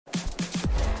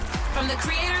from the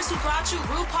creators who brought you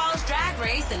RuPaul's Drag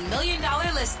Race and $1 Million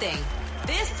Listing.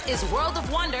 This is World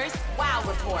of Wonders Wow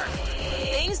Report.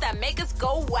 Things that make us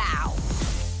go wow.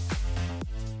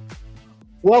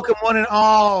 Welcome one and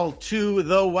all to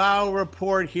the Wow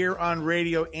Report here on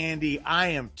Radio Andy. I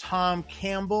am Tom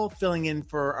Campbell, filling in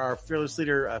for our fearless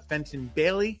leader, Fenton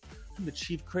Bailey. I'm the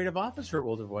Chief Creative Officer at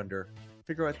World of Wonder.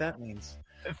 Figure out what that means.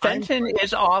 Fenton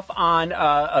is off on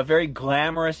a very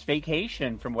glamorous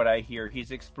vacation, from what I hear. He's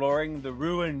exploring the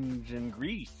ruins in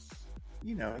Greece.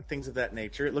 You know, and things of that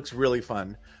nature. It looks really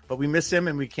fun. But we miss him,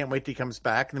 and we can't wait till he comes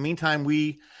back. In the meantime,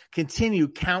 we continue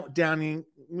countdowning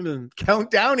the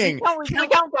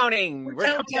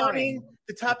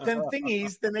top 10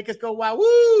 thingies that make us go wow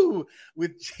woo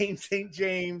with James St.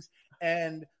 James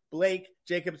and Blake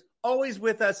Jacobs, always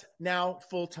with us now,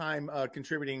 full-time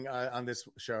contributing on this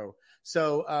show.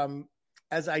 So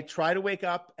as I try to wake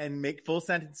up and make full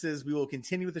sentences, we will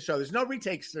continue with the show. There's no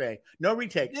retakes today. No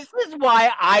retakes. This is why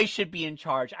I should be in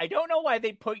charge. I don't know why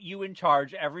they put you in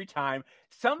charge every time.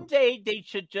 Someday they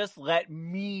should just let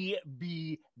me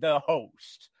be the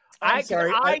host. I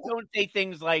don't say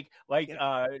things like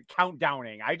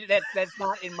countdowning. That's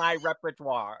not in my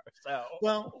repertoire. So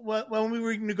well, when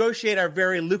we negotiate our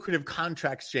very lucrative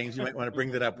contracts, James, you might want to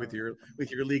bring that up with your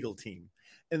legal team.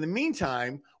 In the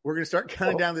meantime, we're going to start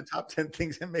counting down the top 10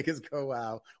 things that make us go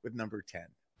wow with number 10.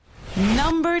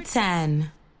 Number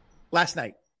 10. Last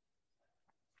night,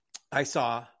 I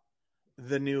saw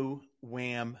the new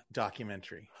WHAM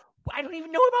documentary. I don't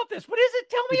even know about this. What is it?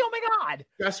 Tell me. Oh my God.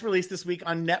 Just released this week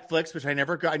on Netflix, which I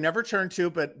never turned to,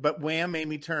 but WHAM made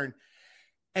me turn.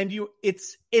 And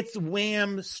it's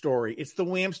WHAM story. It's the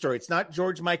WHAM story. It's not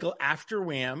George Michael after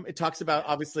WHAM. It talks about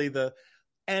obviously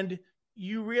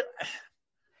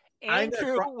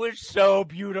Andrew was so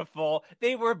beautiful.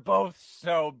 They were both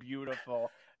so beautiful.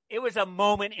 It was a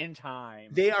moment in time.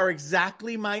 They are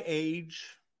exactly my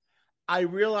age. I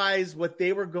realize what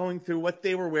they were going through, what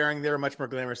they were wearing. They were much more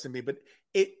glamorous than me, but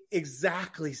it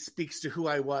exactly speaks to who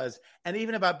I was. And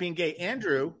even about being gay.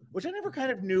 Andrew, which I never kind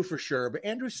of knew for sure, but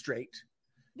Andrew's straight.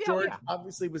 Yeah, George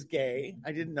obviously was gay.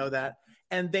 I didn't know that.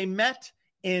 And they met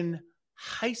in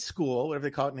high school, whatever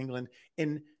they call it in England,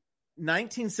 in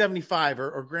 1975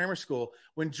 or grammar school,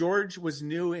 when George was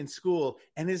new in school,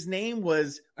 and his name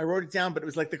was, I wrote it down, but it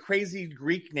was like the crazy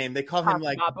Greek name. They call him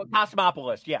like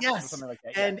Cosmopolis. Yeah. Yes. Something like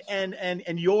that.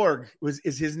 And Jorg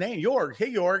is his name. Jorg.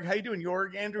 Hey, Jorg. How you doing?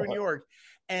 Jorg, Andrew and Jorg.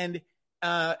 And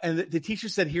the teacher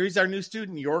said, here's our new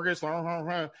student,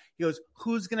 Jorgis. He goes,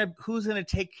 who's gonna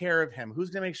take care of him?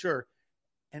 Who's gonna make sure?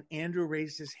 And Andrew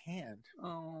raised his hand.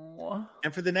 Oh.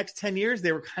 And for the next 10 years,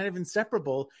 they were kind of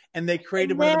inseparable. And they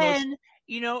created one of the most...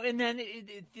 And then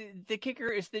the kicker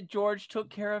is that George took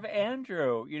care of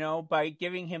Andrew, by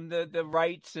giving him the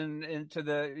rights and to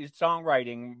the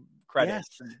songwriting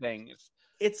credits and things.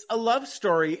 It's a love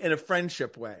story in a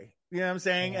friendship way. You know what I'm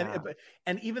saying? Yeah.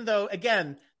 And even though,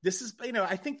 again, this is,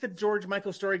 I think the George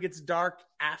Michael story gets dark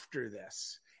after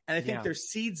this. And I think there's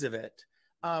seeds of it.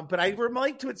 But I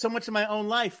relate to it so much in my own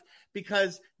life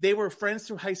because they were friends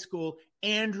through high school.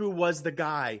 Andrew was the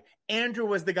guy. Andrew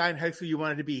was the guy in high school you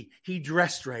wanted to be. He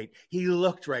dressed right. He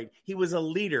looked right. He was a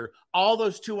leader. All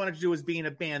those two wanted to do was be in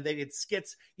a band. They did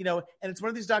skits, and it's one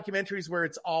of these documentaries where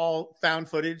it's all found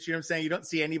footage. You know what I'm saying? You don't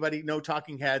see anybody, no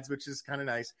talking heads, which is kind of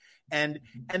nice. And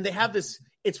they have this,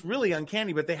 it's really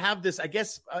uncanny, but they have this, I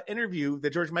guess, interview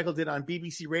that George Michael did on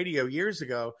BBC Radio years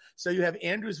ago. So you have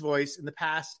Andrew's voice in the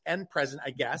past and present,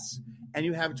 I guess, and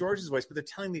you have George's voice, but they're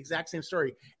telling the exact same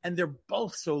story. And they're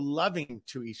both so loving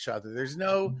to each other. There's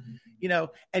no,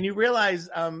 and you realize,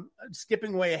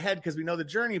 skipping way ahead because we know the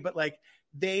journey, but like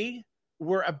they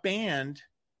were a band.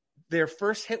 Their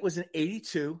first hit was in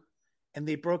 82 and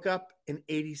they broke up in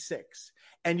 86.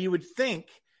 And you would think,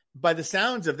 by the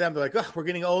sounds of them, they're like, oh, we're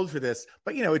getting old for this.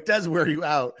 But, it does wear you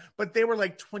out. But they were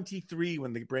like 23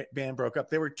 when the band broke up.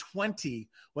 They were 20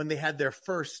 when they had their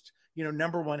first,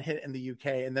 number one hit in the UK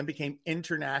and then became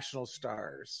international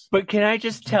stars. But can I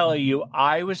just tell you,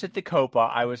 I was at the Copa.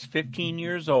 I was 15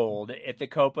 years old at the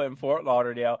Copa in Fort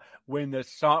Lauderdale when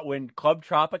Club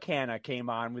Tropicana came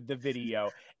on with the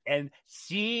video. And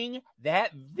seeing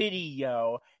that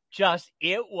video,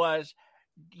 it was...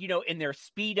 in their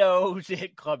Speedos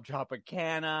at Club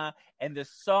Tropicana, and the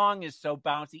song is so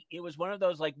bouncy. It was one of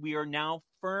those, like, we are now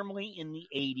firmly in the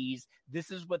 80s. This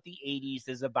is what the 80s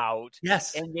is about.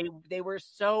 Yes. And they were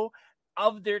so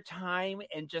of their time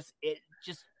and just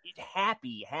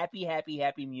happy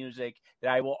music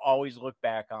that I will always look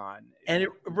back on. And it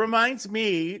reminds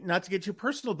me, not to get too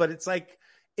personal, but it's like,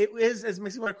 it is, as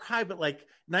makes me want to cry, but like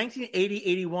 1980,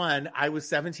 81, I was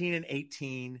 17 and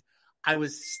 18. I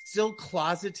was still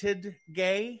closeted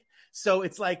gay. So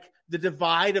it's like the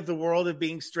divide of the world of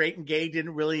being straight and gay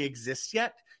didn't really exist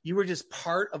yet. You were just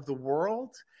part of the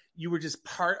world. You were just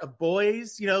part of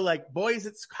boys, like boys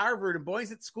at Harvard and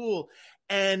boys at school.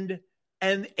 And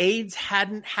AIDS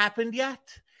hadn't happened yet.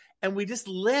 And we just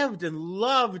lived and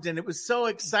loved, and it was so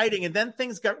exciting. And then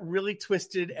things got really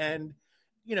twisted. And,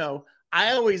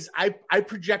 I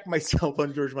project myself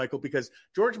on George Michael, because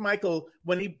George Michael,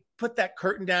 when he put that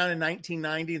curtain down in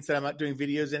 1990 and said, I'm not doing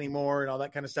videos anymore and all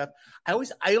that kind of stuff, I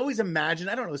always imagine,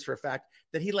 I don't know this for a fact,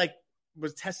 that he like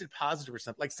was tested positive or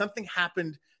something. Like something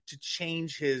happened to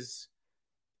change his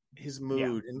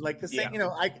mood. And like the same,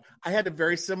 I had a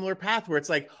very similar path where it's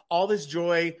like all this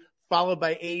joy followed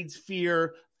by AIDS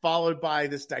fear, followed by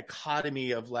this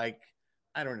dichotomy of like,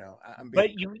 I don't know. But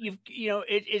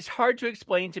it's hard to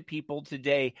explain to people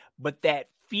today, but that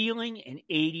feeling in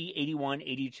 80, 81,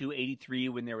 82, 83,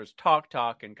 when there was Talk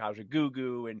Talk and Kaja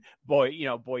Gugu and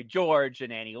Boy George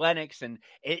and Annie Lennox and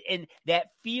that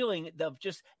feeling of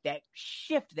just that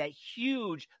shift, that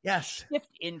huge shift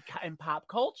in pop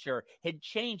culture had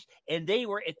changed, and they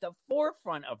were at the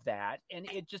forefront of that. And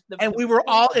it just, we were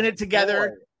all in it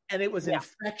together. And it was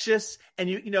infectious. And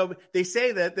they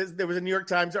say that there was a New York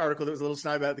Times article that was a little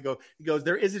snide about it. He goes,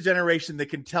 there is a generation that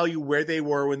can tell you where they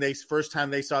were when first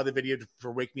time they saw the video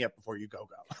for Wake Me Up Before You Go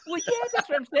Go. Well, yeah, that's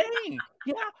what I'm saying.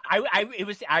 Yeah,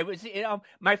 I was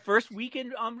my first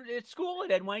weekend at school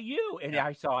at NYU, and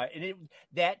I saw it, and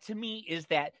that to me is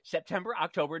that September,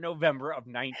 October, November of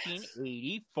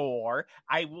 1984.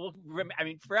 I will,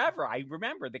 forever. I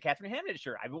remember the Catherine Hamnett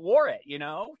shirt. I wore it.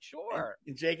 Sure.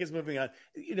 And Jake is moving on.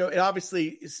 It obviously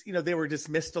is, they were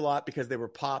dismissed a lot because they were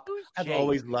pop. I've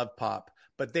always loved pop,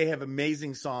 but they have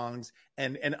amazing songs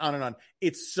and on and on.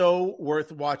 It's so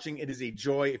worth watching. It is a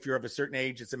joy. If you're of a certain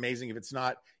age, it's amazing. If it's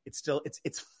not, it's still,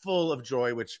 it's full of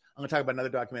joy, which I'm going to talk about another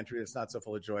documentary that's not so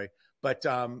full of joy, but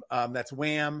that's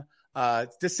WHAM.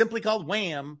 It's just simply called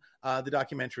WHAM, the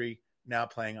documentary now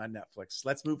playing on Netflix.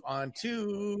 Let's move on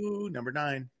to number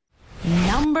 9.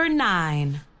 Number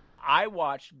 9. I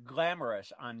watched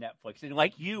Glamorous on Netflix, and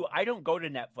like you, I don't go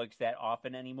to Netflix that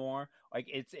often anymore. Like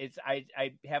I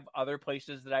have other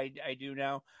places that I do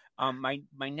now. My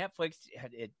Netflix,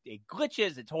 it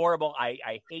glitches. It's horrible.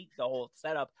 I hate the whole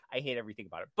setup. I hate everything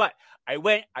about it. But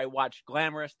I watched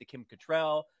Glamorous, the Kim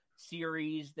Catrall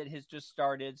series that has just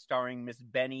started, starring Miss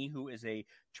Benny, who is a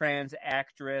trans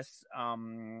actress.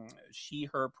 She,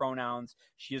 her pronouns.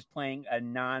 She is playing a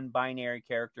non-binary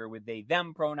character with they,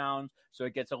 them pronouns. So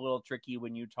it gets a little tricky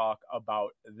when you talk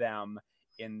about them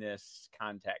in this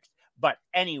context. But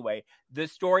anyway, the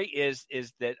story is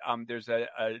that there's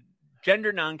a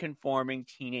gender non-conforming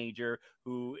teenager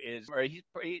who is,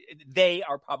 they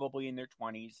are probably in their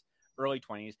 20s, early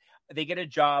 20s. They get a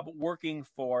job working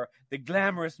for the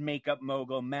glamorous makeup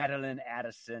mogul Madeline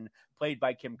Addison, played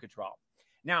by Kim Cattrall.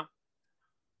 Now,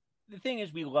 the thing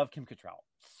is, we love Kim Cattrall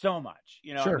so much.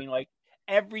 Sure. Like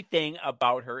everything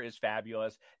about her is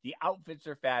fabulous. The outfits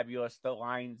are fabulous. The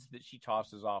lines that she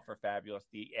tosses off are fabulous.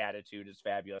 The attitude is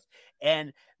fabulous.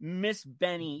 And Miss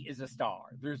Benny is a star.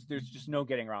 There's just no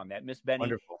getting around that. Miss Benny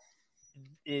Wonderful.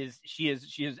 She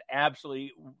is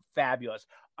absolutely fabulous.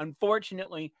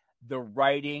 Unfortunately, the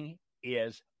writing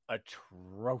is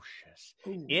atrocious.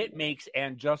 Ooh. It makes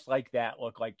And Just Like That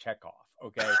look like Chekhov.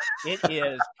 Okay.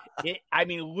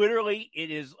 Literally,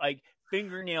 it is like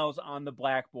fingernails on the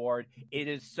blackboard. It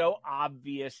is so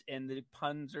obvious, and the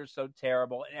puns are so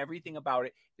terrible, and everything about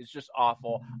it is just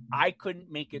awful. I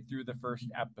couldn't make it through the first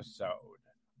episode.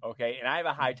 Okay. And I have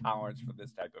a high tolerance for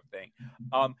this type of thing.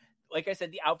 Like I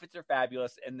said, the outfits are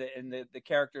fabulous, and the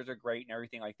characters are great and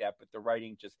everything like that. But the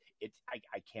writing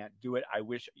I can't do it. I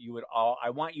wish you would all.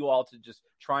 I want you all to just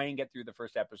try and get through the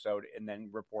first episode and then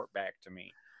report back to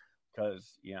me,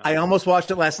 because I almost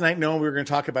watched it last night knowing we were going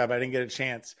to talk about it, but I didn't get a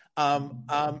chance.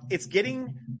 It's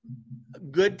getting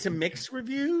good to mixed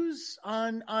reviews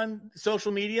on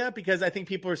social media, because I think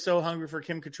people are so hungry for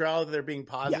Kim Cattrall that they're being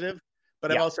positive. Yeah.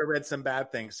 But I've also read some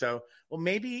bad things. So,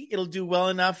 maybe it'll do well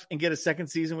enough and get a second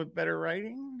season with better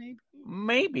writing.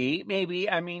 Maybe.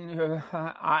 I mean,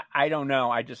 I don't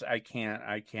know. I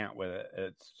can't with it.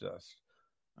 It's just,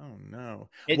 oh no.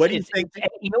 What do you think?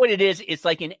 You know what it is? It's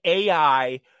like an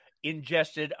AI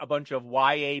ingested a bunch of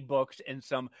YA books and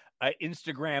some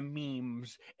Instagram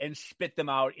memes and spit them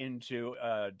out into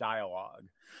dialogue.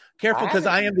 Careful, because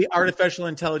I am the artificial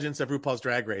intelligence of RuPaul's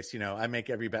Drag Race. I make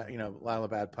every a lot of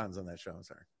bad puns on that show. I'm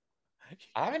sorry.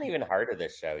 I haven't even heard of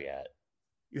this show yet.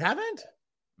 You haven't?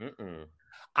 Mm-mm.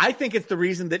 I think it's the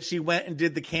reason that she went and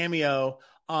did the cameo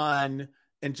on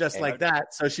And Just Like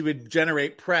That, so she would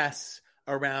generate press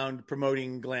around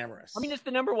promoting Glamorous. I mean, it's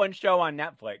the #1 show on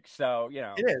Netflix, so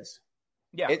it is.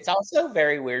 Yeah, it's also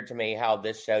very weird to me how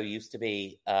this show used to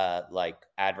be like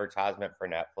advertisement for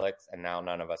Netflix, and now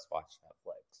none of us watch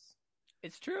Netflix.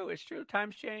 It's true. It's true.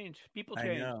 Times change. People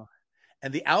change. I know.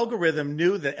 And the algorithm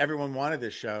knew that everyone wanted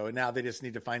this show, and now they just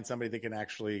need to find somebody that can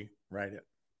actually write it.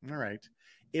 All right.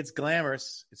 It's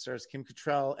Glamorous. It stars Kim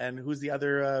Catrall, and who's the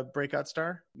other breakout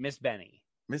star? Miss Benny.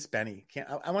 Miss Benny.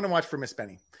 I want to watch for Miss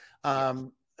Benny.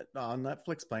 On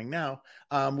Netflix, playing now.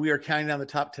 We are counting down the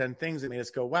top 10 things that made us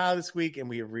go wow this week, and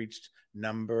we have reached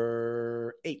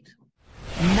number 8.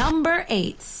 Number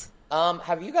 8.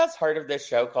 Have you guys heard of this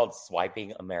show called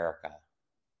Swiping America?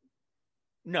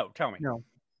 No, tell me. No.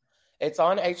 It's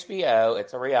on HBO.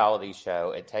 It's a reality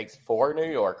show. It takes 4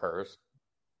 New Yorkers.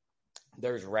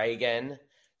 There's Reagan.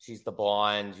 She's the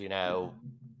blonde,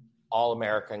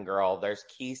 all-American girl. There's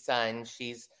Ki-sun.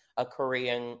 She's a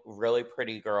Korean, really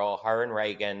pretty girl. Her and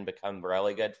Reagan become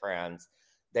really good friends.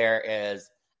 There is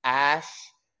Ash,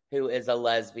 who is a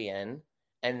lesbian.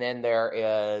 And then there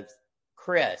is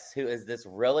Chris, who is this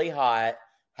really hot,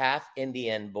 half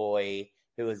Indian boy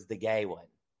who is the gay one.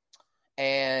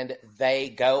 And they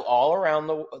go all around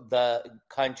the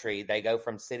country. They go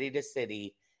from city to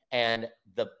city. And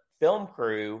the film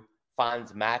crew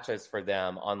finds matches for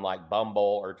them on like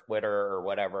Bumble or Twitter or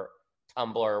whatever,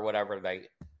 Tumblr or whatever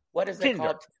what is it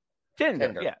called?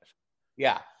 Tinder, yes.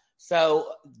 Yeah.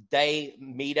 So they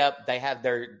meet up, they have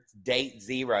their date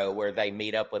 0 where they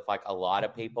meet up with like a lot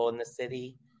of people in the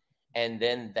city. And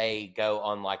then they go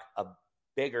on like a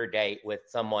bigger date with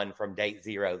someone from date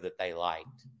 0 that they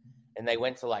liked. And they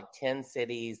went to like 10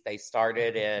 cities. They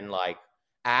started in like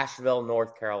Asheville,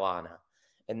 North Carolina.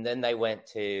 And then they went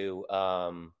to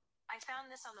I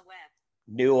found this on the web.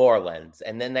 New Orleans.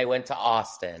 And then they went to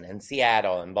Austin and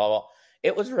Seattle and blah, blah.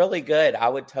 It was really good. I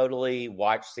would totally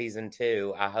watch season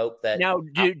 2. I hope that now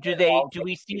do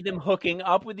we see them hooking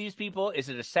up with these people? Is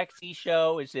it a sexy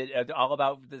show? Is it all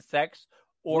about the sex,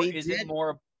 or is it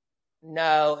more?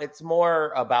 No, it's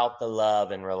more about the love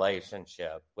and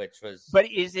relationship, which was. But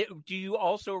do you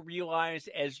also realize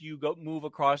as you move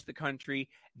across the country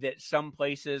that some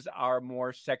places are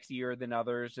more sexier than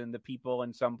others, and the people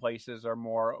in some places are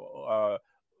more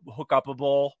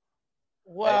hookupable?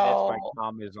 Well, that's my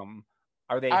Tomism.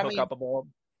 Are they hookupable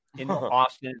in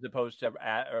Austin as opposed to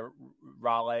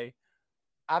Raleigh?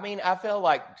 I mean, I feel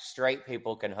like straight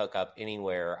people can hook up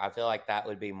anywhere. I feel like that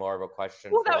would be more of a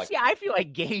question. Well, I feel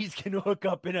like gays can hook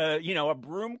up in a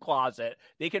broom closet.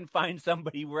 They can find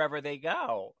somebody wherever they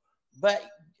go. But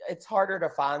it's harder to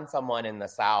find someone in the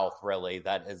South, really,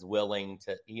 that is willing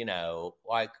to,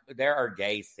 like there are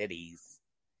gay cities,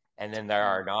 and then there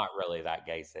are not really that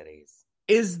gay cities.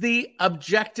 Is the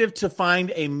objective to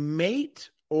find a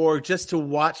mate or just to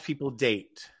watch people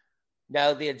date?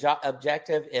 No, the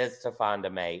objective is to find a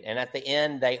mate. And at the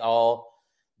end,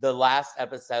 the last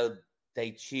episode,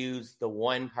 they choose the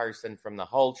one person from the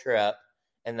whole trip,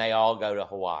 and they all go to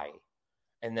Hawaii.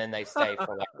 And then they stay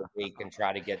for like a week and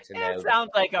try to get to know. It sounds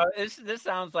like this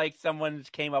sounds like someone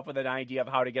came up with an idea of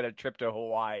how to get a trip to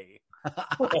Hawaii.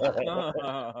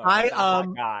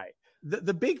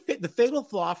 The fatal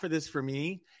flaw for this for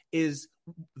me is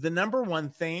the number one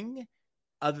thing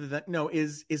other than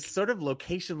is sort of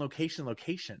location.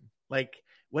 Like,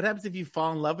 what happens if you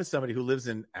fall in love with somebody who lives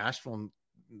in Asheville,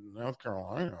 North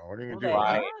Carolina? What are you gonna do?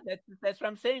 Right. That's what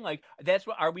I'm saying. Like,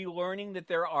 are we learning that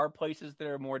there are places that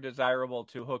are more desirable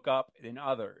to hook up than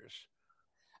others?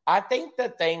 I think the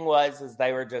thing is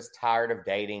they were just tired of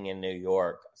dating in New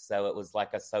York. So it was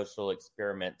like a social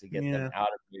experiment to get them out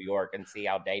of New York and see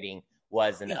how dating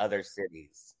was in other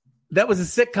cities. That was a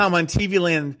sitcom on TV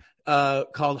Land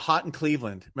called Hot in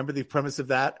Cleveland. Remember the premise of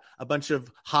that? A bunch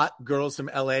of hot girls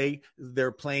from LA,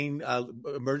 their plane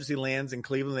emergency lands in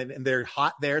Cleveland, and they're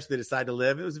hot there, so they decide to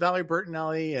live. It was Valerie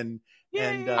Bertinelli and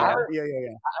I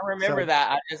remember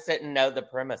that. I just didn't know the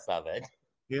premise of it.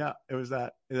 Yeah, it was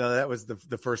that. That was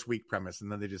the first week premise,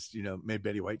 and then they just made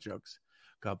Betty White jokes.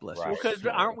 God bless you. Because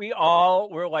aren't we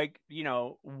we're like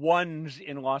ones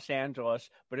in Los Angeles,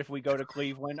 but if we go to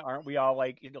Cleveland, aren't we all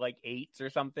like eights or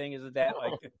something? Isn't that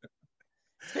like?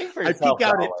 I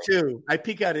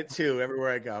peek out it too everywhere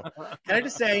I go. Can I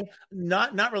just say,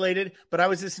 not related, but I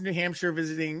was just in New Hampshire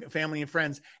visiting family and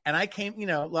friends, and I came,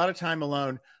 a lot of time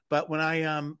alone. But when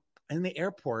I in the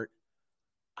airport,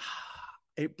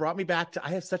 it brought me back to I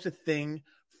have such a thing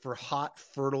for hot,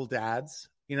 fertile dads.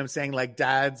 You know what I'm saying? Like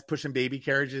dads pushing baby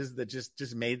carriages that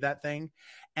just made that thing.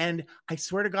 And I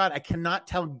swear to God, I cannot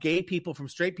tell gay people from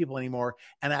straight people anymore.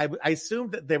 And I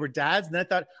assumed that they were dads. And then I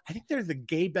thought, I think they're the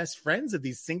gay best friends of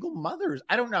these single mothers.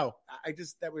 I don't know.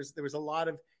 There was a lot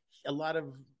of a lot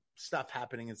of stuff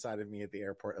happening inside of me at the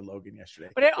airport at Logan yesterday.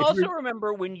 But I also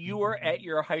remember when you were at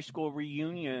your high school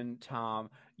reunion, Tom,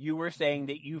 you were saying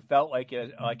that you felt like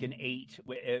an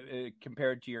 8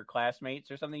 compared to your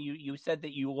classmates or something. You said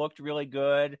that you looked really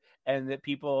good and that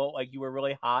people like you were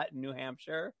really hot in New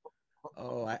Hampshire.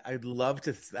 Oh, I'd love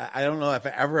to. I don't know if I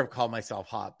ever have called myself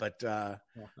hot, but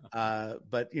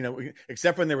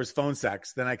except when there was phone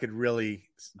sex, then I could really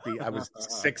be. I was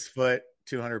 6 foot,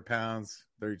 200 pounds,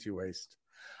 32 waist.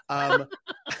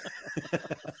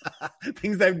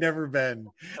 Things I've never been.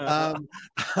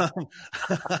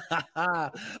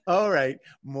 All right,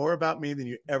 more about me than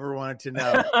you ever wanted to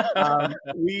know.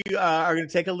 We are going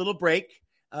to take a little break.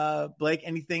 Blake,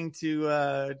 anything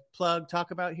to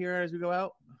talk about here as we go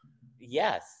out?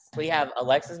 Yes, we have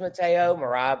Alexis Mateo,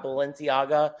 Mariah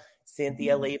Balenciaga,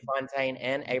 Cynthia Lee Fontaine,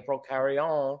 and April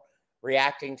Carrion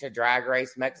reacting to Drag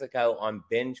Race Mexico on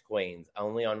Binge Queens,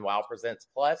 only on WOW Presents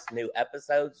Plus. New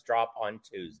episodes drop on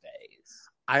Tuesdays.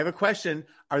 I have a question.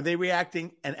 Are they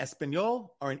reacting in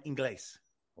Espanol or in Inglés?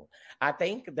 I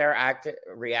think they're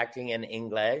reacting in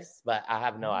English, but I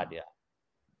have no idea.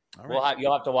 All right.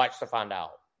 You'll have to watch to find out.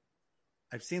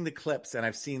 I've seen the clips and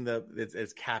I've seen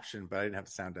it's captioned, but I didn't have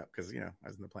the sound up because, I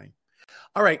was in the plane.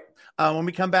 All right. When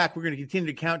we come back, we're going to continue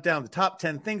to count down the top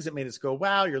 10 things that made us go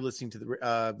wow. You're listening to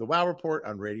the WOW Report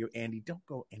on Radio Andy. Don't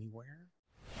go anywhere.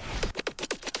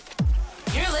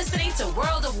 You're listening to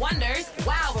World of Wonders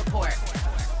WOW Report.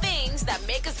 Things that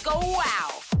make us go wow.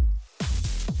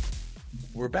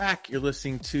 We're back. You're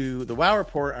listening to the WOW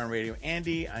Report on Radio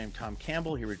Andy. I am Tom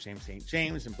Campbell here with James St.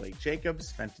 James and Blake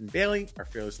Jacobs. Fenton Bailey, our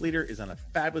fearless leader, is on a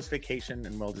fabulous vacation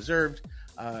and well-deserved.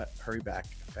 Hurry back,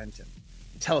 Fenton.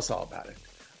 Tell us all about it.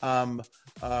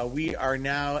 We are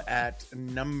now at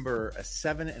number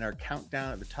 7 in our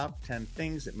countdown of the top 10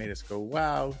 things that made us go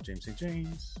wow. James St.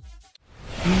 James.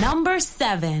 Number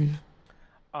 7.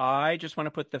 I just want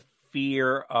to put the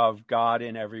fear of God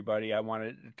in everybody. I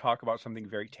wanted to talk about something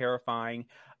very terrifying.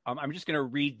 I'm just going to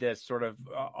read this sort of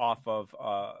off of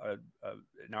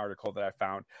an article that I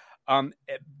found.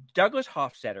 Douglas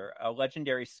Hofstadter, a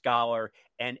legendary scholar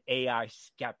and AI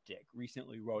skeptic,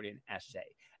 recently wrote an essay.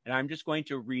 And I'm just going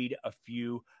to read a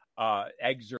few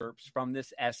excerpts from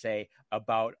this essay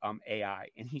about AI.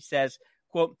 And he says,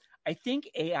 quote, I think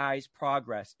AI's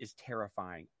progress is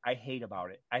terrifying. I hate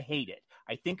it.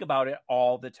 I think about it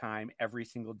all the time, every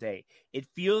single day. It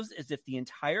feels as if the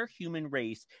entire human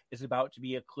race is about to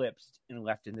be eclipsed and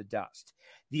left in the dust.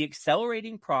 The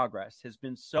accelerating progress has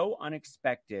been so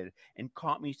unexpected and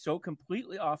caught me so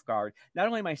completely off guard, not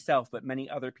only myself, but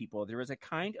many other people. There is a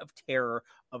kind of terror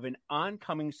of an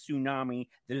oncoming tsunami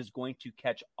that is going to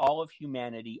catch all of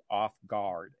humanity off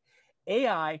guard.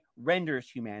 AI renders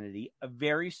humanity a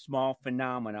very small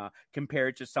phenomena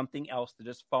compared to something else that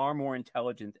is far more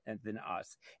intelligent than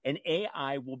us. And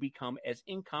AI will become as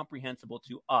incomprehensible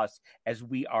to us as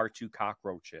we are to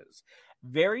cockroaches.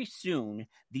 Very soon,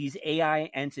 these AI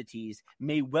entities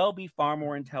may well be far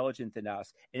more intelligent than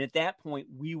us. And at that point,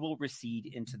 we will recede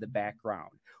into the background.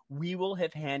 We will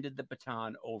have handed the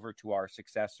baton over to our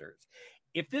successors.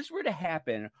 If this were to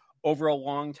happen over a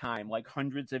long time, like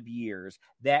hundreds of years,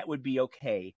 that would be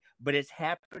okay. But it's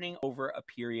happening over a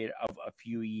period of a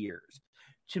few years.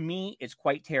 To me, it's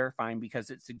quite terrifying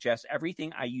because it suggests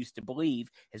everything I used to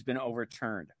believe has been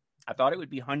overturned. I thought it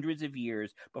would be hundreds of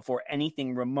years before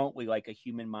anything remotely like a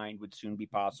human mind would soon be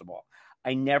possible.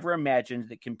 I never imagined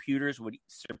that computers would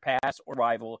surpass or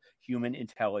rival human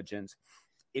intelligence.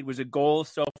 It was a goal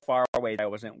so far away that I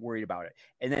wasn't worried about it.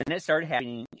 And then it started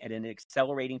happening at an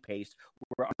accelerating pace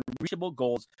where unreachable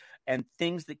goals and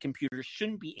things that computers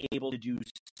shouldn't be able to do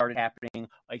started happening,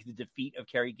 like the defeat of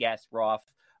Carrie Gasparoff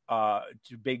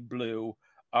to Big Blue,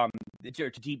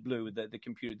 to Deep Blue, the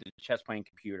computer, the chess-playing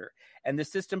computer. And the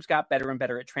systems got better and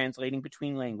better at translating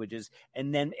between languages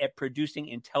and then at producing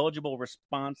intelligible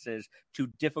responses to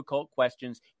difficult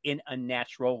questions in a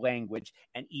natural language,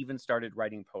 and even started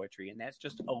writing poetry. And that's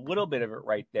just a little bit of it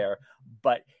right there.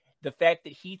 But the fact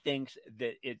that he thinks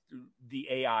that the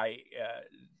AI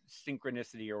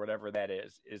synchronicity or whatever that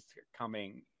is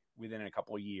coming within a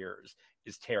couple of years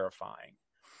is terrifying.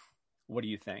 What do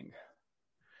you think?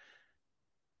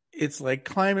 It's like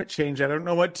climate change. I don't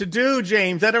know what to do,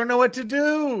 James. I don't know what to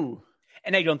do.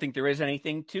 And I don't think there is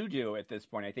anything to do at this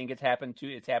point. I think it's happening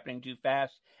too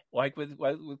fast. Like with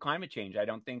climate change, I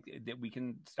don't think that we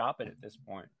can stop it at this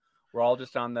point. We're all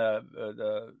just on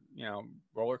the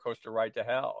roller coaster ride to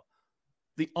hell.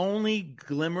 The only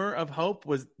glimmer of hope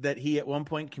was that he at one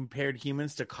point compared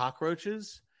humans to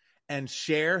cockroaches, and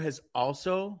Cher has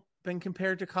also been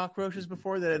compared to cockroaches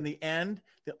before, that in the end,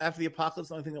 after the apocalypse,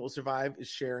 the only thing that will survive is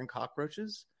Cher and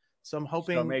cockroaches. So I'm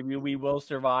hoping maybe we will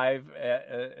survive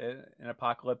an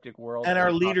apocalyptic world. And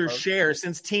our leaders share.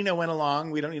 Since Tina went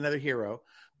along, we don't need another hero.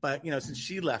 But since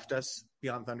she left us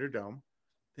beyond Thunderdome,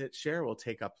 that Cher will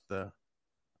take up the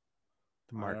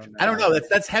march. I don't know.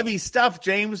 That's heavy stuff,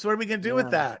 James. What are we gonna do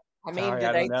with that? I mean, do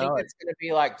they think it's gonna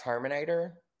be like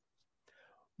Terminator?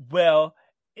 Well,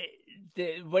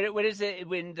 what is it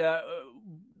when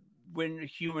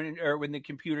when the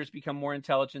computers become more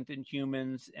intelligent than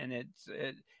humans, and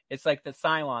it's like the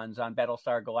Cylons on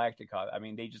Battlestar Galactica. I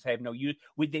mean, they just have no use.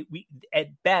 We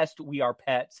at best we are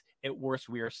pets. At worst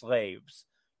we are slaves.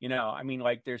 I mean,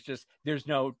 like there's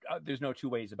no two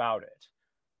ways about it.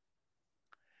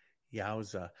 Yeah,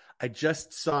 I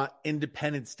just saw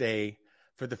Independence Day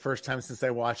for the first time since I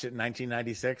watched it in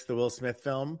 1996, the Will Smith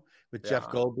film with Jeff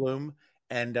Goldblum.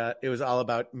 And it was all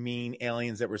about mean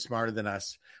aliens that were smarter than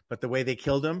us. But the way they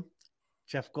killed him,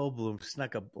 Jeff Goldblum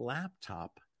snuck a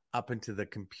laptop up into the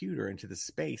computer, into the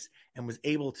space, and was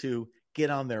able to get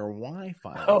on their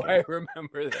Wi-Fi. Oh, I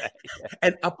remember that. Yeah.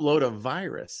 And upload a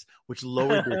virus, which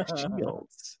lowered their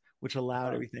shields, which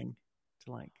allowed everything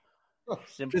to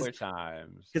simpler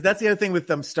times. Because that's the other thing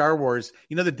with Star Wars.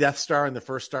 The Death Star in the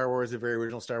first Star Wars, the very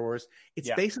original Star Wars.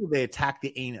 It's basically they attack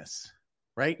the anus.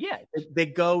 Right? Yeah. They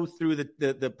go through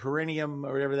the perineum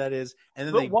or whatever that is.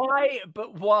 And then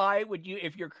why would you,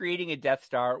 if you're creating a Death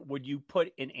Star, would you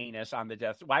put an anus on the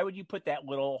Death Star? Why would you put that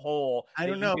little hole? I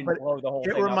don't know, but blow the whole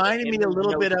it thing reminded me a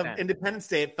little bit of sense. Independence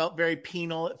Day. It felt very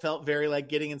penal. It felt very like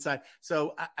getting inside.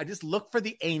 So I just look for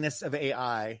the anus of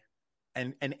AI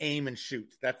and aim and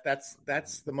shoot. That's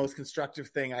the most constructive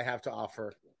thing I have to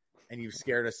offer. And you've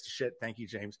scared us to shit. Thank you,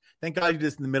 James. Thank God you did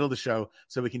this in the middle of the show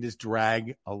so we can just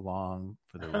drag along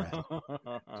for the rest.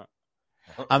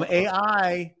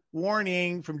 AI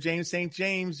warning from James St.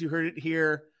 James. You heard it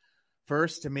here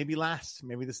first and maybe last.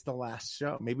 Maybe this is the last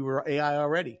show. Maybe we're AI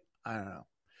already. I don't know.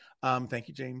 Thank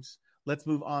you, James. Let's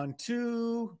move on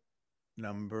to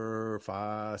number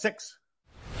 6.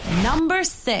 Number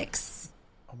 6.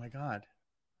 Oh my God.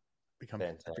 I've become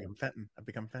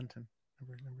Fenton.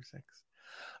 Number 6.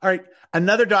 All right,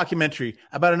 another documentary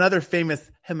about another famous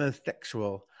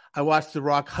homosexual. I watched the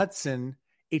Rock Hudson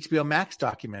HBO Max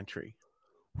documentary.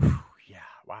 Yeah,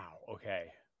 wow, okay.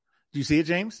 Do you see it,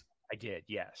 James? I did,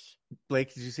 yes.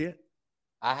 Blake, did you see it?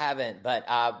 I haven't, but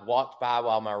I walked by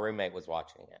while my roommate was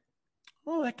watching it.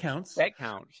 Oh, that counts. That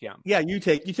counts, yeah. Yeah, you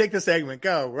take the segment.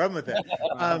 Go, run with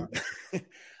it.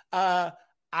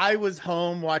 I was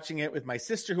home watching it with my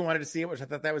sister who wanted to see it, which I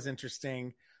thought that was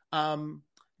interesting.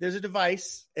 There's a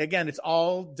device. Again, it's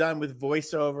all done with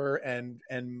voiceover and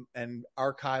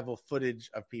archival footage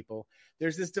of people.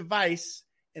 There's this device.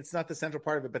 It's not the central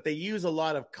part of it, but they use a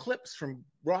lot of clips from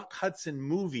Rock Hudson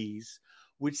movies,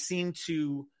 which seem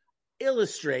to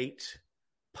illustrate,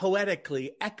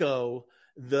 poetically echo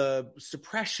the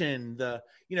suppression,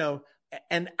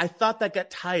 and I thought that got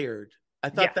tired. I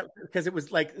thought that because it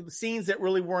was like scenes that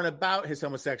really weren't about his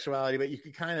homosexuality, but you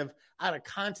could kind of, out of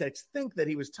context, think that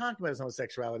he was talking about his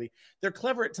homosexuality. They're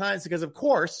clever at times because, of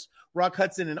course, Rock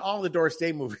Hudson in all the Doris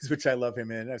Day movies, which I love him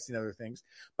in, I've seen other things.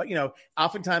 But,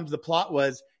 oftentimes the plot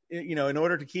was, in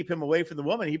order to keep him away from the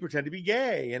woman, he pretended to be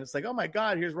gay. And it's like, oh my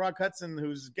God, here's Rock Hudson,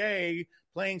 who's gay,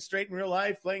 playing straight in real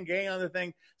life, playing gay on the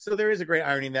thing. So there is a great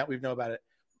irony in that. We know about it.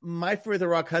 My fear of the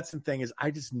Rock Hudson thing is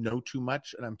I just know too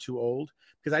much and I'm too old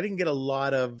because I didn't get a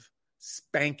lot of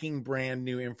spanking brand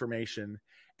new information.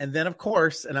 And then, of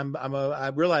course, and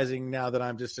I'm realizing now that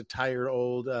I'm just a tired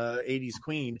old 80s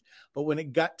queen. But when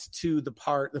it got to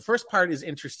the first part is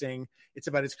interesting. It's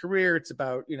about his career. It's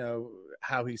about,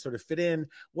 how he sort of fit in.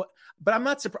 But I'm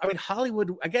not surprised. I mean,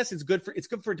 Hollywood, I guess it's good for it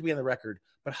to be on the record.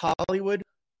 But Hollywood,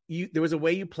 there was a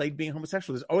way you played being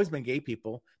homosexual. There's always been gay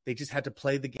people. They just had to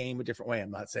play the game a different way. I'm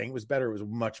not saying it was better. It was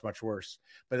much, much worse.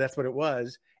 But that's what it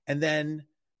was. And then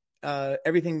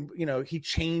everything, he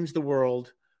changed the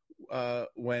world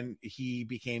when he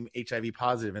became HIV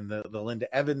positive, and the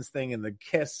Linda Evans thing and the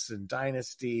Kiss and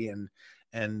Dynasty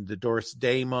and the Doris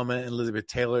Day moment and Elizabeth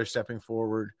Taylor stepping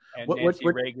forward. And Nancy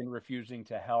Reagan refusing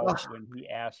to help when he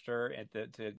asked her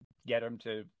to get him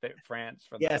to France.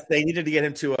 They needed to get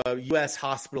him to a U.S.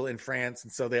 hospital in France.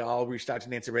 And so they all reached out to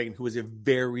Nancy Reagan, who was a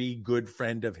very good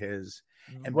friend of his.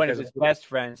 And one of his best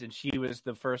friends. And she was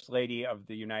the first lady of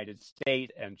the United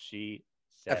States. And she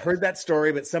said, I've heard that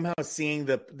story, but somehow seeing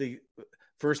the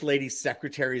first lady's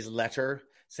secretary's letter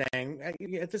saying,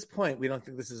 at this point, we don't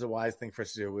think this is a wise thing for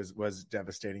us to do was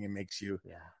devastating and makes you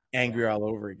angry all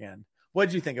over again. What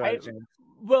did you think about it, James?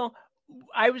 Well,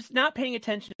 I was not paying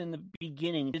attention in the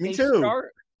beginning. Me too.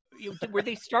 Were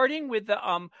they starting with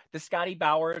the Scotty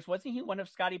Bowers? Wasn't he one of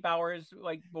Scotty Bowers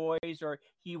like boys, or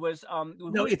he was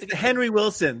No, it's the Henry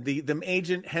Wilson, the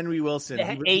agent Henry Wilson,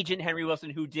 agent Henry Wilson,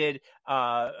 who did who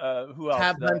else?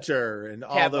 Tab Hunter and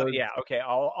all those. Yeah, okay,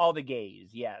 all the gays,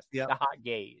 yes, yep. the hot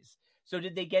gays. So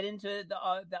did they get into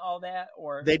all that,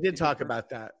 or they did talk about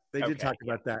that? They did talk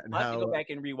about that, and I'll have to go back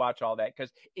and rewatch all that,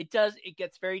 because it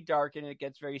gets very dark and it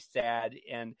gets very sad,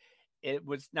 and it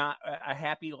was not a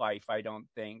happy life, I don't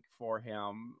think, for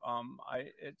him.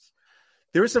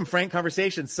 There was some frank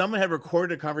conversation. Someone had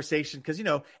recorded a conversation because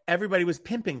everybody was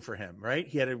pimping for him, right?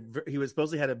 He was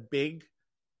supposedly had a big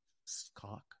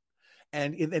cock.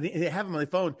 And they have him on the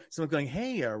phone. Someone going,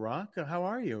 "Hey, Rock, how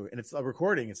are you?" And it's a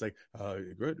recording. It's like,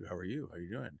 "Good. How are you? How are you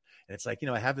doing?" And it's like,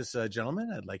 I have this gentleman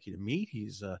I'd like you to meet.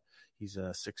 He's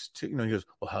 6'2". He goes,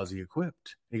 "Well, how's he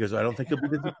equipped?" And he goes, "I don't think he'll be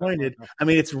disappointed." I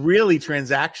mean, it's really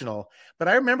transactional. But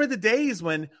I remember the days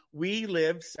when we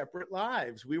lived separate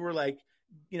lives. We were like,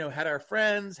 had our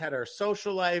friends, had our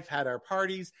social life, had our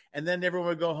parties, and then everyone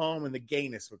would go home and the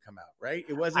gayness would come out, right?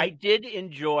 It wasn't. I did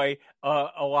enjoy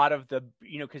a lot of the,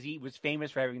 because he was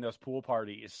famous for having those pool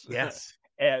parties. Yes.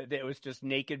 It was just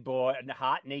naked boy and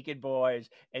hot naked boys.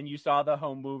 And you saw the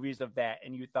home movies of that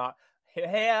and you thought,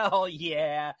 hell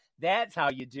yeah, that's how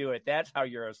you do it. That's how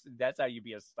you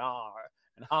be a star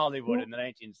in Hollywood in the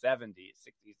 1970s,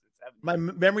 60s, and 70s. My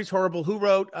memory's horrible. Who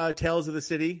wrote Tales of the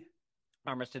City?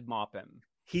 Armistead Maupin.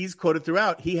 He's quoted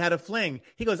throughout. He had a fling.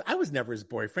 He goes, "I was never his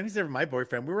boyfriend. He's never my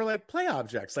boyfriend. We were like play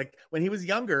objects." Like when he was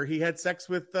younger, he had sex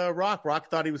with Rock. Rock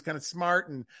thought he was kind of smart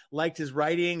and liked his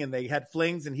writing, and they had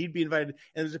flings, and he'd be invited.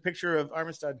 And there's a picture of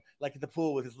Armistead like at the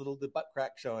pool with the butt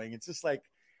crack showing. It's just like,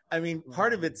 I mean,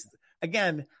 part of it's,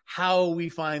 again, how we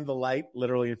find the light,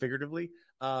 literally and figuratively,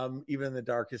 even in the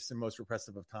darkest and most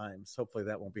repressive of times. Hopefully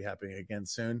that won't be happening again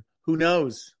soon. Who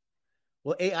knows?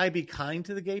 Will AI be kind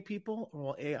to the gay people, or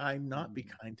will AI not be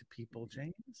kind to people,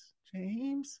 James?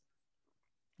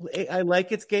 Will AI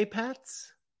like its gay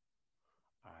pets?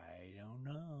 I don't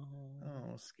know.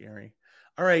 Oh, scary.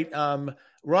 All right.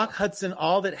 Rock Hudson,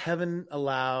 All That Heaven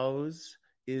Allows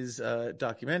is a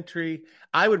documentary.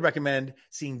 I would recommend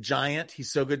seeing Giant.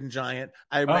 He's so good in Giant.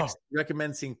 I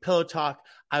recommend seeing Pillow Talk.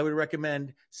 I would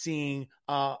recommend seeing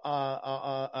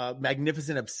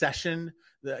Magnificent Obsession.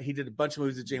 He did a bunch of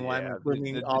movies with Jane Wyman,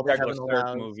 including All That Heaven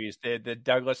Allows. Movies. The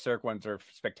Douglas Sirk ones are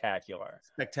spectacular.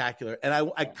 And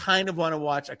I kind of want to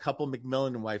watch a couple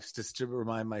Macmillan Wives just to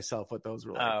remind myself what those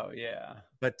were like. Oh yeah.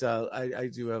 But I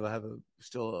do have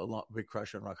still a big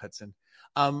crush on Rock Hudson.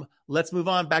 Let's move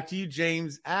on back to you,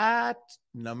 James, at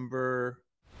number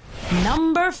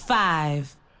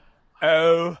 5.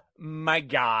 Oh my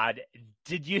God.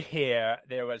 Did you hear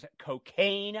there was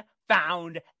cocaine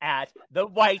found at the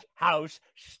White House?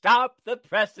 Stop the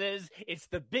presses. It's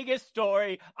the biggest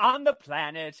story on the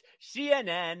planet.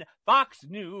 CNN, Fox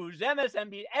News,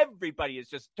 MSNBC, everybody is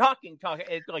just talking.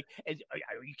 It's like,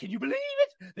 can you believe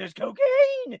it? There's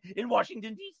cocaine in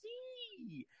Washington,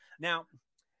 D.C. Now,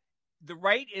 the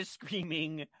right is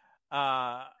screaming,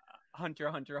 Hunter,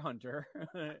 Hunter, Hunter.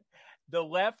 The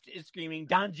left is screaming,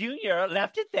 Don Jr.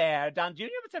 left it there. Don Jr.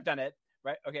 must have done it.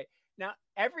 Right? Okay. Now,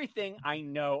 everything I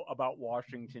know about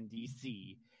Washington,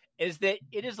 D.C. is that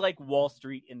it is like Wall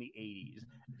Street in the 80s.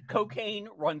 Cocaine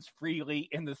runs freely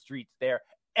in the streets there.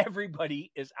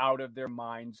 Everybody is out of their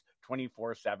minds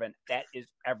 24/7. That is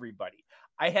everybody.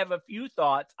 I have a few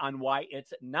thoughts on why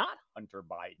it's not Hunter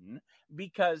Biden,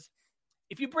 because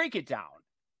if you break it down,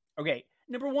 okay,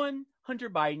 number one,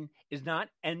 Hunter Biden is not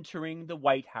entering the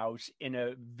White House in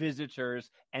a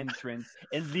visitor's entrance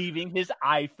and leaving his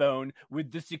iPhone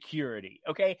with the security,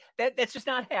 okay? That's just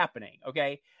not happening,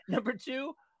 okay? Number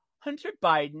two, Hunter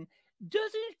Biden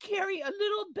doesn't carry a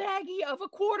little baggie of a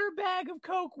quarter bag of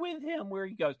Coke with him where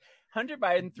he goes. Hunter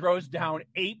Biden throws down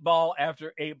 8-ball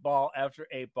after 8-ball after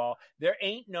 8-ball. There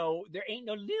ain't no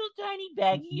little tiny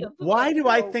baggie of. Why do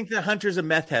I think that Hunter's a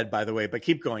meth head, by the way? But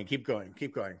keep going.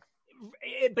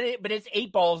 But it's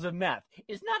 8 balls of meth.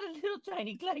 It's not a little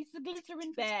tiny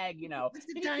glycerin bag, It's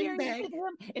a tiny bag. With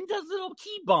him and does little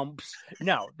key bumps.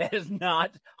 No, that is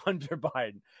not Hunter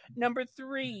Biden. Number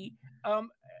 3,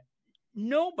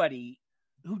 nobody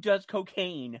who does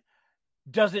cocaine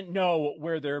doesn't know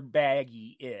where their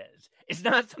baggie is. It's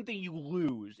not something you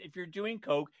lose. If you're doing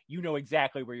coke, you know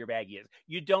exactly where your baggie is.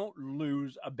 You don't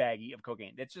lose a baggie of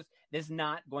cocaine. That's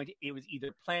not going to. It was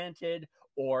either planted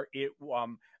or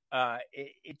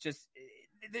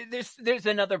there's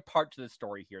another part to the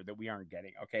story here that we aren't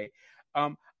getting. Okay.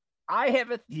 I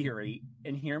have a theory,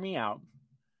 and hear me out.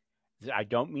 I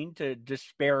don't mean to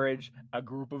disparage a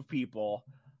group of people,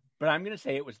 but I'm going to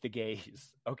say it was the gays.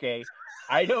 Okay.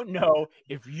 I don't know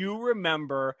if you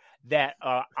remember that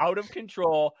out of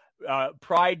control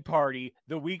pride party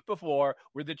the week before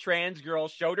where the trans girl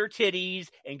showed her titties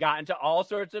and got into all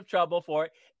sorts of trouble for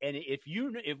it. And if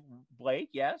Blake,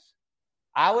 yes?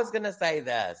 I was going to say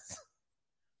this.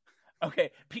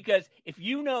 Okay, because if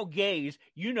you know gays,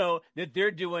 you know that they're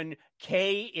doing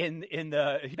K in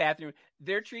the bathroom.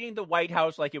 They're treating the White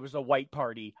House like it was a white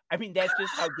party. I mean, that's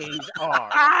just how gays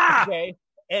are. Okay?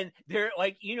 And they're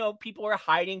like, people are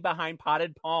hiding behind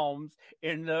potted palms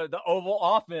in the Oval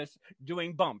Office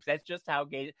doing bumps. That's just how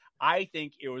gays. I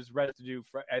think it was residue.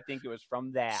 I think it was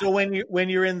from that. So when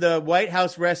you're in the White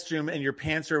House restroom and your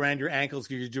pants are around your ankles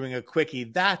because you're doing a quickie,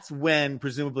 that's when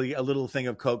presumably a little thing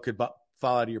of Coke could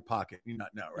fall out of your pocket. You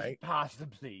not know, right?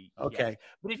 Possibly. Okay. Yes.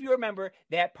 But if you remember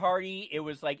that party, it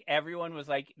was like everyone was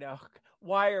like,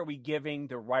 why are we giving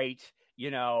the right,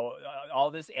 all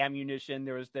this ammunition?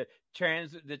 There was the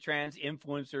trans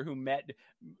influencer who met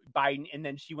Biden, and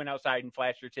then she went outside and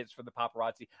flashed her tits for the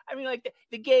paparazzi. I mean, like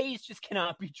the gays just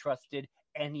cannot be trusted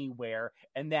anywhere.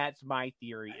 And that's my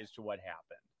theory as to what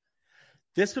happened.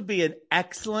 This would be an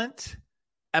excellent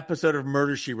episode of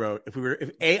Murder, She Wrote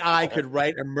if AI could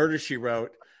write a Murder, She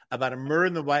Wrote about a murder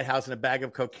in the White House and a bag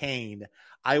of cocaine.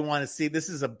 I want to see. This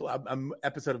is a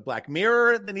episode of Black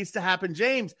Mirror that needs to happen.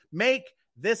 James, make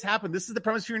this happen. This is the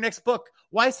premise for your next book.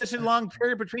 Why such a long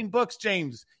period between books,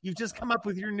 James? You've just come up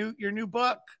with your new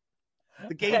book.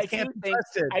 The gays can't be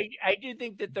trusted. I do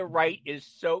think that the right is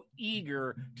so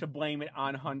eager to blame it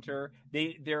on Hunter.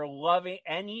 They're loving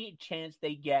any chance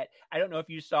they get. I don't know if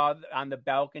you saw on the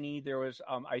balcony there was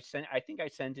I think I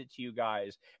sent it to you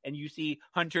guys, and you see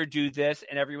Hunter do this,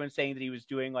 and everyone's saying that he was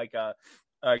doing like a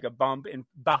bump in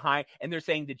behind, and they're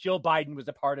saying that Jill Biden was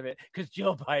a part of it because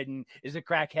Jill Biden is a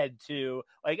crackhead too.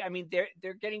 Like, I mean,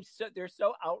 they're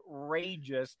so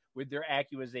outrageous with their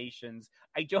accusations.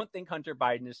 I don't think Hunter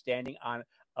Biden is standing on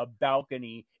a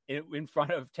balcony in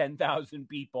front of 10,000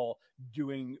 people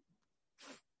doing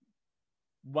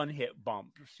one-hit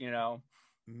bumps,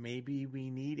 Maybe we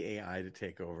need AI to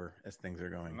take over as things are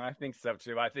going. I think so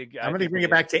too. I'm going to bring it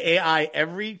back to AI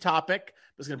every topic.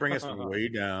 It's going to bring us way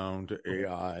down to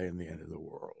AI and the end of the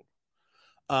world.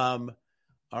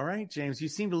 All right, James, you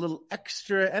seemed a little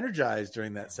extra energized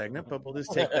during that segment, but we'll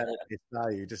just take that at face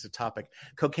value. Just a topic.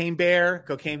 Cocaine Bear,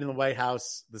 Cocaine in the White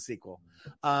House, the sequel.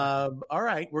 All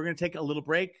right, we're going to take a little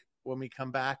break. When we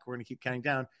come back, we're going to keep counting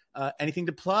down. Anything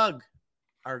to plug?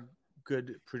 Our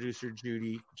good producer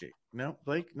Judy. No,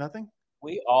 Blake, nothing?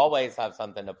 We always have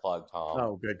something to plug, Tom.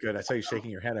 Oh, good. I saw you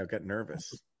shaking your head. I got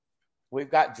nervous. We've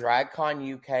got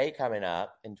DragCon UK coming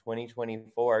up in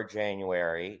 2024,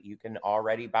 January. You can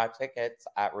already buy tickets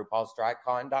at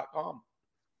RuPaulsDragCon.com.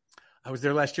 I was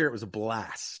there last year. It was a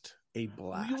blast. We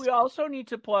also need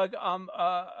to plug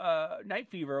Night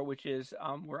Fever, which is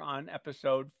we're on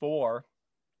episode 4.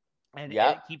 And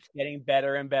it keeps getting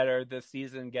better and better. The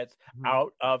season gets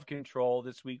out of control.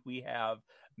 This week we have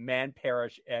Man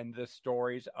Parrish and the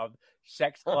stories of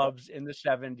sex clubs in the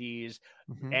 70s.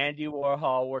 Andy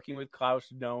Warhol working with Klaus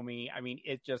Nomi. I mean,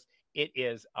 it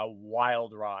is a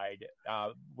wild ride.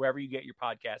 Wherever you get your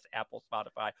podcast, Apple,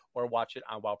 Spotify, or watch it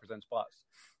on WOW Presents Plus.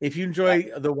 If you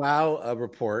enjoy the WOW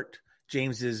report,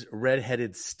 James's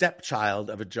redheaded stepchild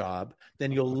of a job,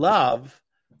 then you'll love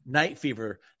Night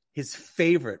Fever, his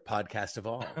favorite podcast of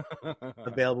all,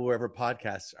 available wherever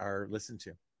podcasts are listened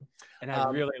to. And I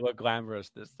really look glamorous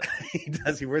this time. He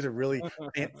does. He wears a really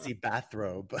fancy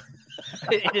bathrobe.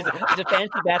 It's a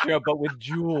fancy bathrobe, but with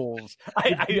jewels.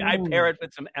 I pair it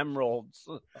with some emeralds.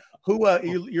 Who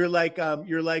you're like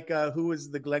who was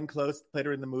the Glenn Close played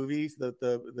her in the movies?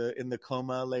 The in the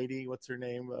coma lady. What's her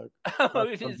name?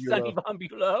 Sunny Von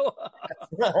Bulow.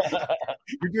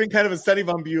 You're doing kind of a Sunny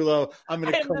Von Bulow. I'm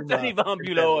the Sunny Von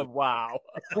Bulow of WOW.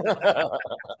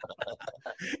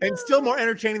 And still more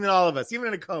entertaining than all of us, even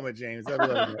in a coma, James.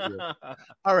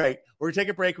 All right, we're gonna take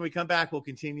a break. When we come back, we'll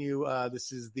continue.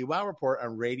 This is the WOW Report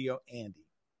on Radio Andy.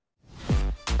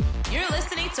 You're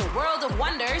listening to World of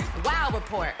Wonders WOW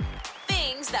Report.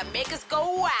 Things that make us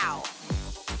go wow.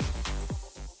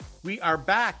 We are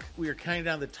back. We are counting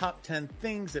down the top 10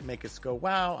 things that make us go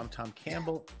wow. I'm Tom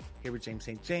Campbell, here with James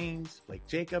St. James, Blake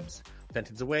Jacobs.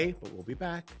 Fenton's away, but we'll be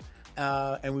back.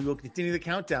 And we will continue the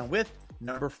countdown with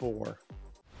number 4.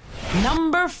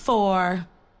 Number 4.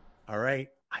 All right,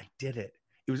 I did it.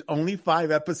 It was only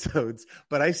 5 episodes,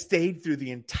 but I stayed through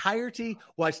the entirety,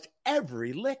 watched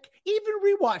every lick, even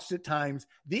rewatched at times,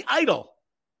 The Idol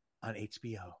on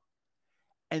HBO.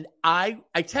 And I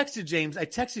texted James, I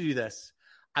texted you this.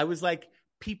 I was like,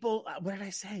 people, what did I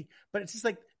say? But it's just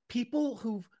like people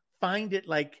who find it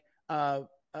like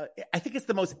I think it's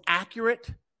the most accurate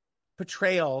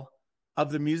portrayal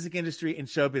of the music industry and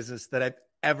show business that I've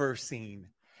ever seen.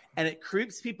 And it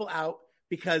creeps people out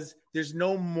because there's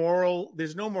no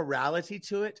morality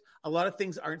to it. A lot of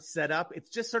things aren't set up. It's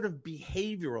just sort of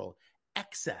behavioral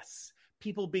excess.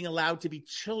 People being allowed to be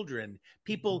children,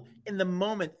 people in the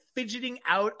moment fidgeting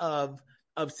out of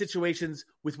situations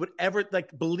with whatever,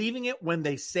 like believing it when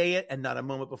they say it and not a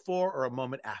moment before or a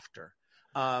moment after.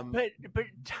 But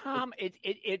Tom,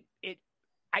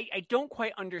 I don't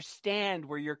quite understand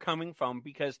where you're coming from,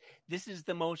 because this is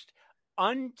the most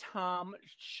un-Tom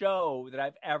show that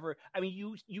I've ever. I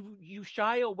mean, you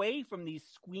shy away from these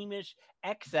squeamish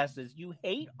excesses. You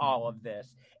hate all of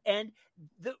this, and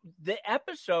the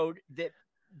episode that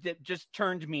just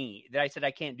turned me, that I said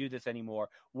I can't do this anymore,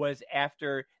 was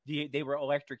after they were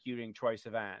electrocuting Troye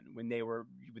Sivan when they were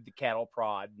with the cattle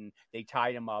prod, and they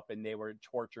tied him up and they were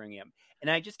torturing him. And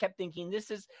I just kept thinking,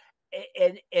 this is,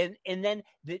 and then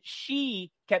that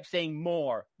she kept saying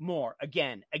more,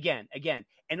 again.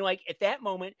 And like at that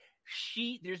moment,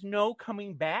 there's no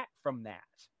coming back from that.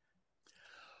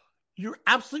 You're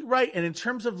absolutely right. And in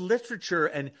terms of literature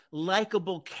and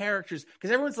likable characters,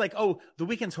 because everyone's like, oh, The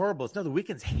Weeknd's horrible. No, The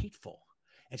Weeknd's hateful.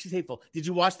 And she's hateful. Did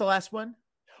you watch the last one?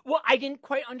 Well, I didn't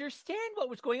quite understand what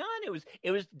was going on.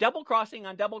 It was double crossing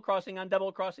on double crossing on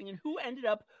double crossing. And who ended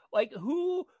up, like,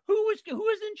 who was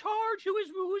in charge? Who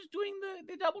was doing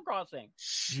the double crossing?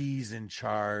 She's in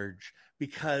charge,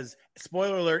 because,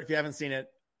 spoiler alert, if you haven't seen it,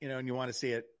 and you want to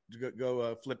see it,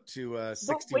 go flip to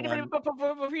 61. Wait a minute, but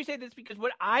before you say this, because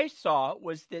what I saw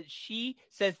was that she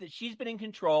says that she's been in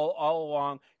control all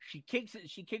along. She kicks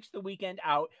The Weeknd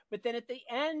out, but then at the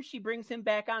end she brings him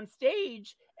back on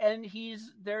stage and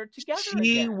he's there together.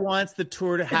 She wants the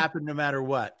tour to happen no matter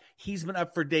what. He's been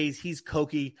up for days. He's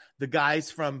cokey. The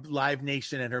guys from Live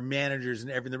Nation and her managers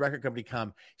and the record company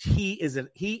come. He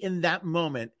in that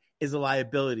moment is a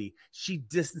liability. She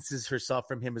distances herself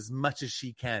from him as much as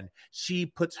she can. She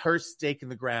puts her stake in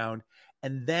the ground,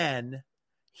 and then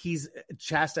he's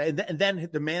chastised. And then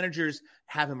the managers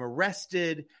have him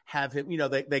arrested, have him,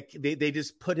 they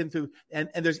just put him through. And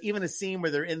there's even a scene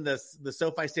where they're in the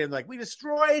SoFi stand, like, we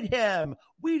destroyed him.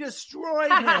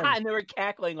 And they were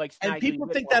cackling like snidely. And people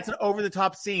think that's an over the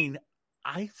top scene.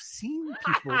 I've seen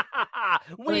people.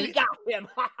 We got him.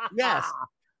 Yes.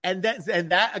 And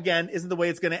that again isn't the way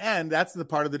it's going to end. That's the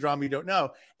part of the drama you don't know,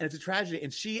 and it's a tragedy.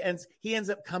 And he ends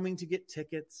up coming to get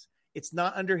tickets. It's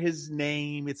not under his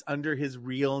name; it's under his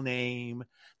real name.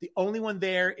 The only one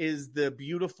there is the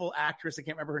beautiful actress. I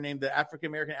can't remember her name. The African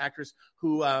American actress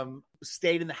who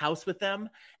stayed in the house with them,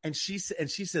 and she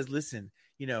says, "Listen,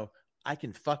 I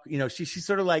can fuck." She's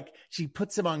sort of like, she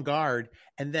puts him on guard,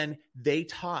 and then they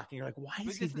talk, and you're like, "Why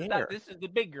is he there?" This is the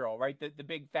big girl, right? The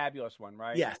big fabulous one,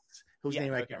 right? Yes. Whose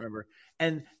name I can't remember.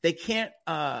 And they can't,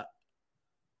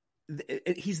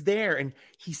 he's there and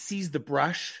he sees the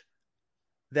brush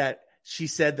that she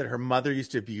said that her mother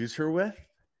used to abuse her with,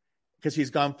 because she's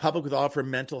gone public with all of her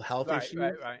mental health issues.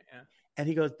 Right, yeah. And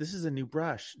he goes, "This is a new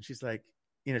brush." And she's like,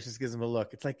 she just gives him a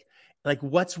look. It's like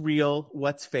what's real,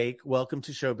 what's fake? Welcome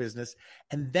to show business.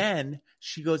 And then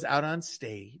she goes out on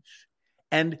stage,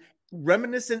 and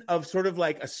reminiscent of sort of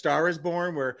like A Star Is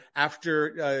Born, where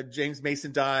after James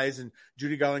Mason dies and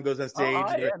Judy Garland goes on stage,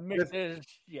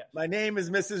 my name is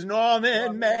Mrs.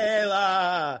 Norman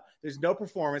Mailer. There's no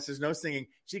performance, there's no singing.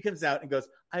 She comes out and goes,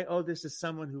 "I owe this to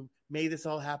someone who made this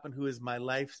all happen, who is my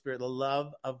life spirit, the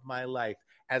love of my life."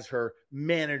 As her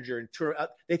manager and tour,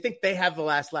 they think they have the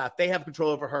last laugh. They have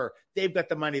control over her. They've got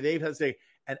the money. They have to say,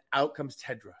 and out comes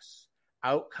Tedros.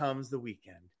 Out comes The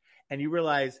Weeknd, and you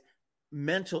realize,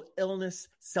 mental illness,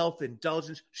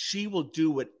 self-indulgence, she will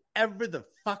do whatever the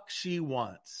fuck she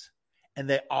wants, and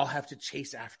they all have to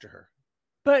chase after her.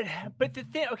 But the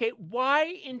thing, okay,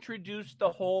 why introduce the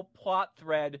whole plot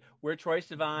thread where Troye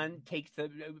Sivan takes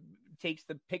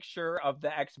the picture of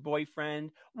the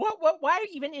ex-boyfriend? Why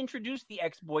even introduce the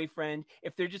ex-boyfriend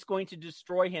if they're just going to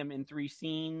destroy him in 3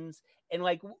 scenes? And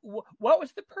like, what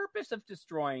was the purpose of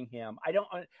destroying him?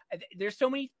 There's so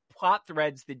many plot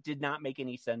threads that did not make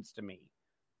any sense to me.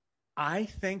 I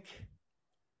think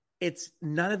it's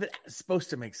none of it supposed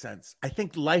to make sense. I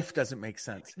think life doesn't make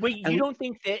sense. Wait, you don't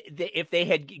think that if they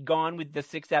had gone with the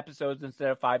 6 episodes instead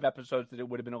of 5 episodes, that it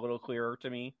would have been a little clearer to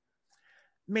me?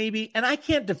 Maybe. And I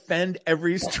can't defend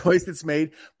every choice that's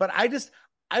made, but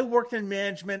I worked in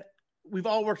management. We've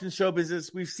all worked in show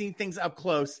business. We've seen things up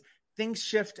close. Things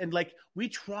shift, and like, we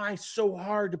try so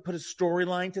hard to put a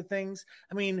storyline to things.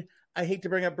 I mean, I hate to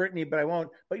bring up Britney, but I won't.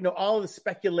 But all of the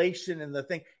speculation and the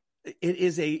thing, it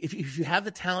is if you have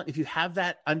the talent, if you have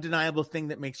that undeniable thing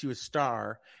that makes you a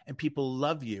star and people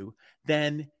love you,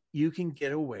 then you can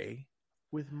get away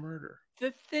with murder.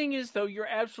 The thing is, though, you're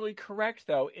absolutely correct,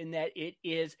 though, in that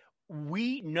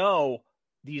we know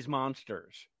these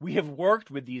monsters. We have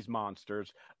worked with these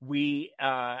monsters. We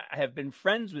have been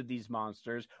friends with these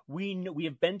monsters. We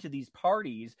have been to these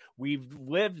parties. We've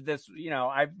lived this,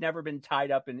 I've never been tied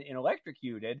up and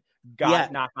electrocuted.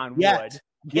 God, knock on wood.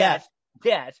 Yes.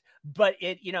 But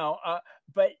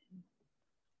but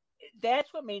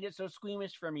that's what made it so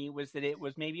squeamish for me, was that it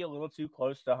was maybe a little too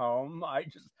close to home.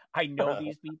 I know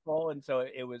these people, and so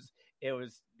it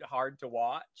was hard to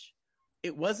watch.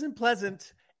 It wasn't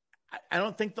pleasant. I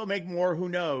don't think they'll make more. Who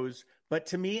knows? But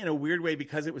to me, in a weird way,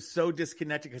 because it was so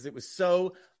disconnected, because it was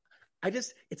so,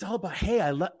 it's all about, hey,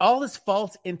 I love all this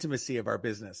false intimacy of our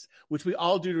business, which we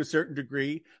all do to a certain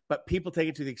degree, but people take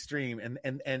it to the extreme.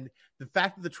 And the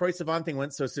fact that the Troye Sivan thing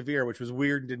went so severe, which was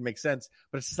weird and didn't make sense,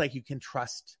 but it's just like, you can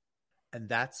trust. And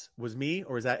was me,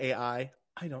 or is that AI?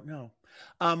 I don't know.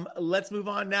 Let's move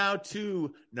on now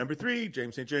to number 3,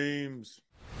 James St. James.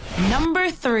 Number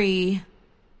 3.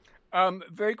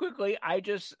 Very quickly, I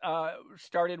just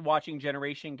started watching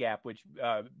Generation Gap, which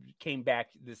came back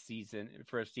this season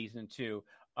for season 2.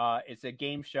 It's a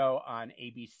game show on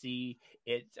ABC.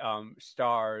 It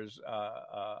stars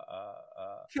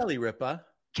Kelly Ripa.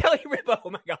 Kelly Ripa, oh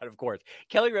my God, of course.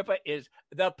 Kelly Ripa is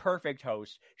the perfect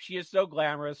host. She is so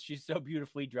glamorous. She's so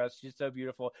beautifully dressed. She's so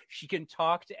beautiful. She can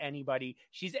talk to anybody.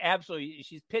 She's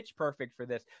pitch perfect for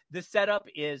this. The setup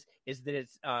is that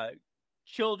it's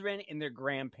children and their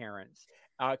grandparents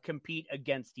compete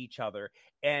against each other,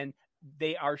 and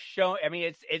they are shown. I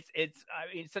mean,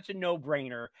 it's such a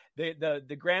no-brainer.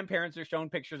 The grandparents are shown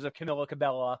pictures of Camila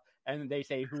Cabello, and they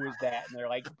say, "Who is that?" And they're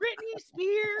like, "Britney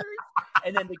Spears."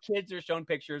 And then the kids are shown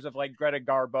pictures of like Greta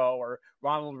Garbo or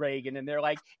Ronald Reagan, and they're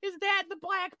like, "Is that the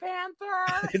Black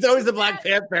Panther?" It's always the Black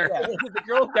Panther. Yeah. The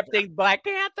girls kept saying Black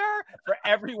Panther for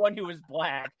everyone who was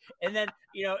black, and then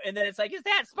it's like, "Is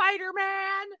that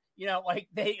Spider-Man?" Like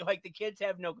the kids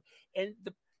have no. And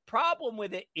the problem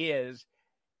with it is,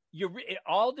 it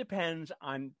all depends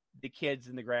on the kids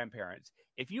and the grandparents.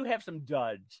 If you have some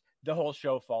duds, the whole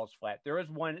show falls flat. There was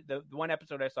the one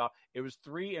episode I saw, it was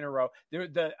 3 in a row.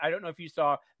 I don't know if you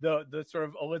saw the sort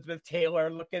of Elizabeth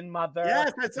Taylor looking mother.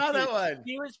 Yes, I saw that one.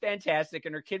 She was fantastic,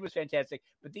 and her kid was fantastic.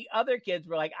 But the other kids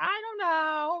were like, "I don't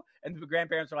know," and the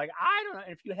grandparents were like, "I don't know."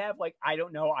 And if you have like, "I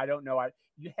don't know,"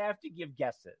 you have to give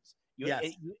guesses.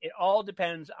 Yes. It all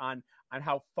depends on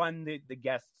how fun the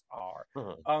guests are.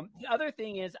 Mm-hmm. The other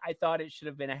thing is, I thought it should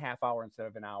have been a half hour instead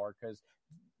of an hour, because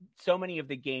so many of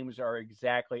the games are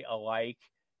exactly alike.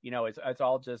 It's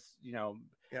all just,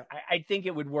 Yeah. I think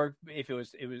it would work if it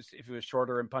was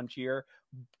shorter and punchier.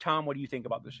 Tom, what do you think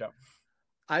about the show?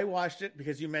 I watched it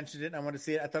because you mentioned it and I wanted to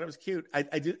see it. I thought it was cute.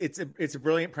 I do. It's a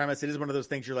brilliant premise. It is one of those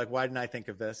things you're like, why didn't I think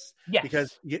of this? Yes.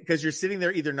 Because you're sitting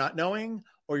there either not knowing,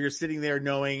 or you're sitting there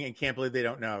knowing and can't believe they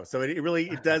don't know. So it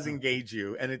really does engage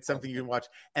you, and it's something you can watch.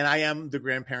 And I am the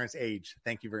grandparents' age.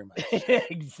 Thank you very much.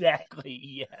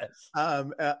 Exactly. Yes.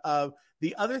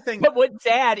 The other thing, but what's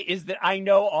sad is that I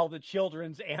know all the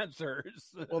children's answers.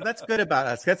 Well, that's good about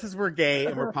us. That's because we're gay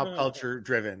and we're pop culture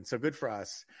driven. So good for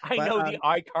us. I know the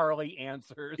iCarly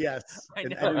answers. Yes. I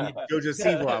know. And Jojo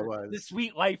Siwa was. The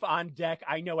Sweet Life on Deck.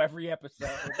 I know every episode.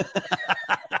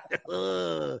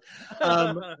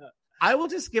 I will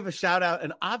just give a shout out,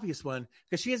 an obvious one,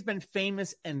 because she has been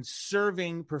famous and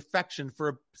serving perfection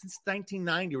since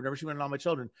 1990 or whenever she went on All My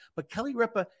Children. But Kelly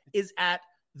Ripa is at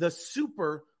the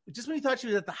super. Just when you thought she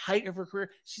was at the height of her career,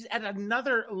 she's at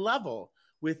another level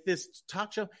with this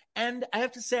talk show. And I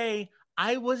have to say,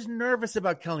 I was nervous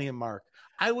about Kelly and Mark.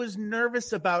 I was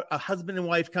nervous about a husband and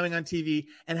wife coming on TV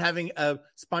and having a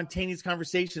spontaneous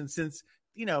conversation, since,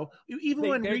 even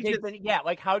when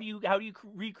like how do you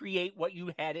recreate what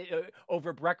you had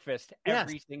over breakfast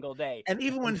every single day? And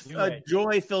even when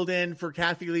Joy filled in for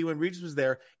Kathy Lee when Regis was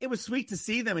there, it was sweet to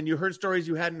see them, and you heard stories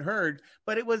you hadn't heard,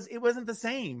 but it wasn't the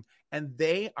same. And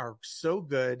they are so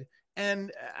good.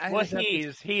 And he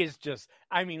is just,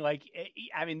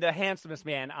 the handsomest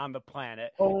man on the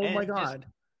planet. Oh my God.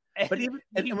 But he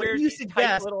when wears he used to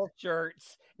guest little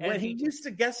shirts. When he used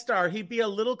to guest star, he'd be a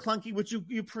little clunky, which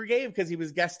you forgave because he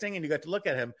was guesting and you got to look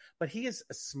at him. But he is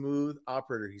a smooth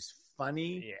operator. He's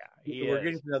funny. Yeah, we're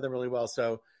getting to know them really well.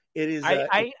 So It is.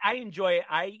 I enjoy it.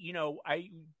 I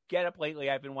get up lately.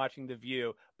 I've been watching The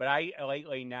View, but I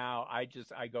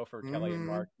go for Kelly and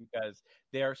Mark because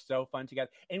they're so fun together.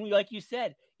 And like you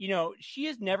said, she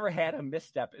has never had a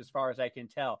misstep as far as I can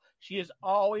tell. She is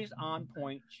always on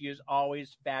point. She is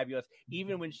always fabulous.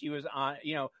 Even when she was on,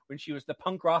 when she was the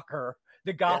punk rocker,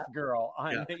 the goth girl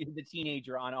on the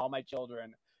teenager on All My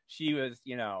Children, she was,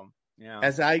 Yeah.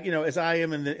 As I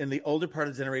am in the older part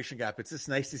of the generation gap, it's just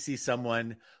nice to see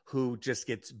someone who just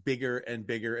gets bigger and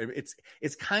bigger.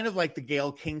 It's kind of like the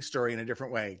Gayle King story in a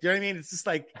different way. Do you know what I mean? It's just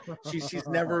like she's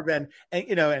never been,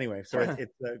 and anyway. So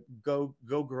it's a go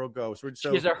girl go. So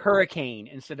she's a hurricane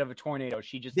instead of a tornado.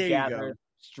 She just gathers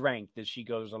strength as she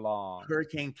goes along.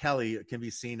 Hurricane Kelly can be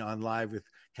seen on Live with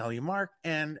Kelly and Mark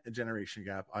and Generation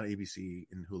Gap on ABC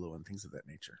and Hulu and things of that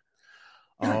nature.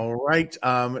 All right.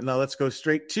 Now let's go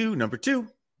straight to number 2.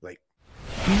 Blake.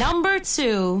 Number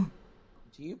 2.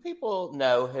 Do you people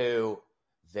know who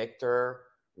Victor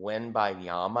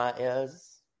Wembanyama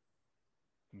is?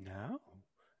 No.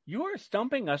 You are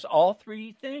stumping us all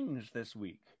 3 things this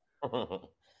week.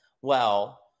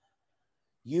 Well,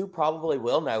 you probably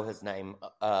will know his name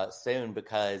soon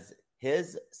because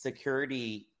his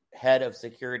head of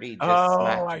security just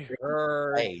smacked. I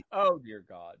heard. Oh, dear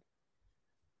God.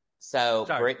 So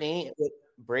Britney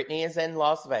is in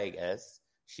Las Vegas.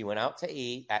 She went out to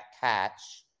eat at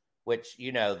Catch, which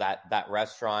that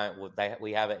restaurant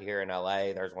we have it here in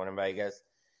LA. There's one in Vegas,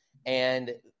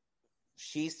 and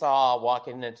she saw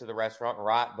walking into the restaurant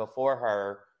right before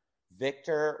her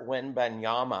Victor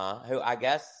Wembanyama, who I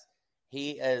guess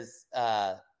he is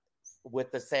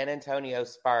with the San Antonio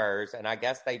Spurs, and I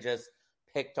guess they just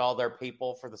picked all their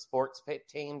people for the sports pick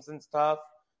teams and stuff.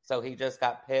 So he just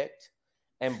got picked.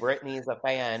 And Britney is a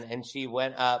fan, and she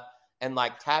went up and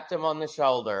tapped him on the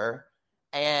shoulder,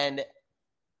 and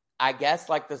I guess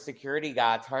the security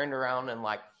guy turned around and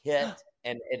hit,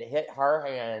 and it hit her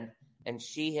hand, and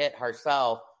she hit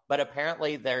herself. But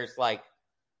apparently, there's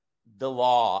the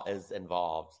law is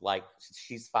involved,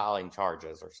 she's filing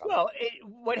charges or something. Well,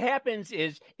 what happens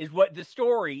is what the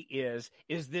story is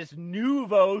this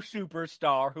nouveau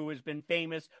superstar who has been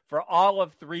famous for all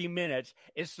of 3 minutes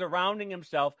is surrounding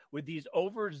himself with these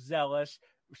overzealous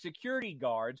security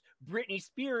guards. Britney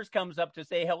Spears comes up to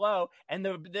say hello, and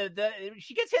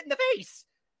she gets hit in the face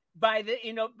by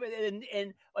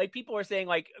and people are saying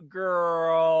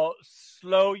girl,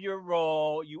 slow your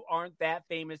roll. You aren't that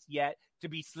famous yet to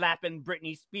be slapping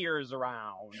Britney Spears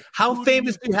around. How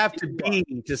famous do you have to be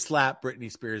to slap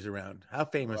Britney Spears around? How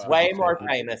famous? Way more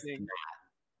famous than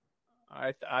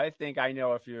that. I think I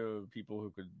know a few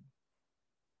people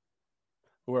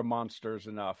who are monsters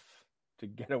enough to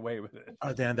get away with it.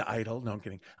 Are they on The Idol? No, I'm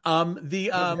kidding.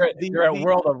 You're a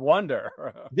World of Wonder.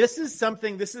 This is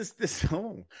something. This is just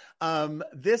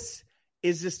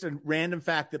a random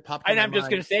fact that popped. And I'm just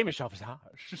going to say Michelle Visage.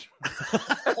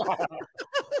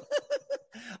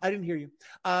 I didn't hear you.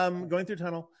 Going through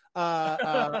tunnel.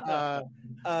 Her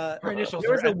initials.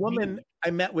 There was a woman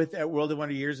I met with at World of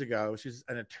Wonder years ago. She was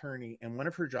an attorney, and one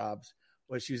of her jobs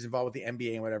was she was involved with the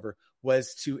NBA and whatever,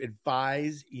 was to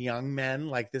advise young men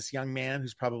like this young man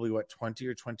who's probably 20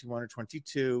 or 21 or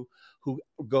 22, who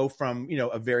go from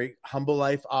a very humble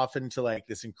life often to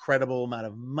this incredible amount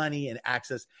of money and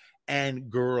access, and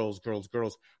girls,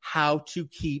 how to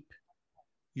keep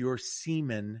your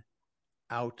semen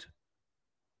out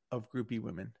of groupie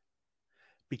women,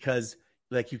 because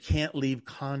you can't leave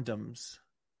condoms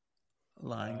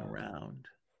lying around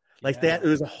that. It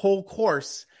was a whole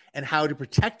course and how to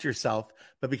protect yourself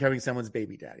by becoming someone's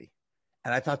baby daddy.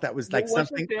 And I thought that was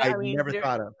something I never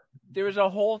thought of. There was a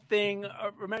whole thing.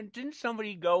 Remember, didn't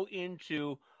somebody go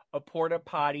into a porta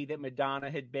potty that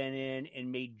Madonna had been in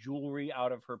and made jewelry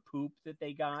out of her poop that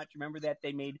they got? Remember that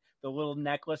they made the little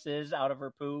necklaces out of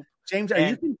her poop? James, are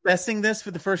you confessing this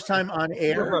for the first time on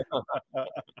air?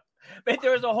 But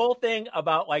there was a whole thing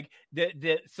about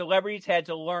the celebrities had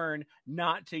to learn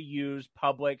not to use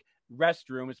public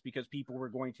restrooms because people were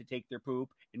going to take their poop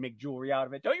and make jewelry out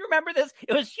of it. Don't you remember this?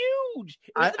 It was huge.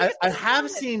 I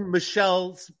have seen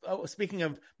Michelle. Speaking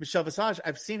of Michelle Visage,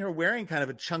 I've seen her wearing kind of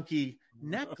a chunky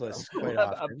necklace quite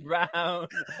often. A brown.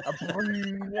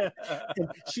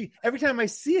 She every time I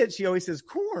see it, she always says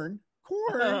corn.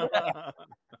 Gross.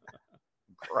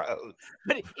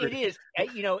 But it is,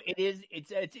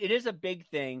 it is a big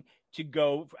thing to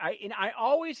go. I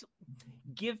always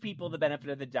give people the benefit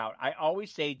of the doubt. I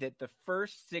always say that the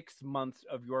first 6 months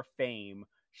of your fame,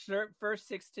 first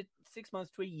 6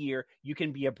 months to a year, you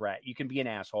can be a brat, you can be an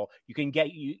asshole, you can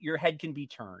your head can be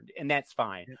turned, and that's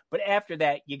fine. But after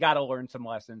that, you got to learn some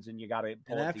lessons, and you got to.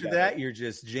 And after that, you're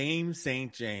just James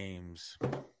St. James.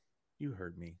 You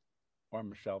heard me. Or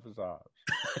Michelle Visage.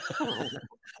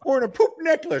 Or in a poop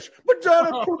necklace.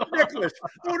 Madonna poop necklace.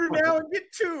 Order now and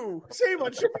get 2. Save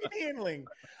on shipping and handling.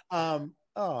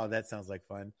 Oh, that sounds like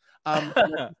fun.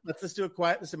 Let's do a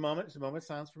quiet. Just a moment. Just a moment of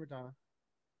silence for Madonna.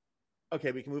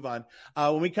 Okay, we can move on.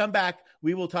 When we come back,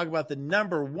 we will talk about the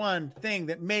number one thing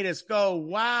that made us go,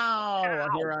 wow,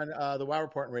 here on the Wow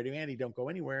Report and Radio Andy. Don't go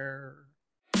anywhere.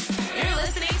 You're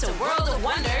listening to World of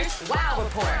Wonders Wow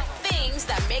Report. Things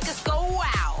that make us go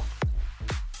wow.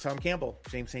 Tom Campbell,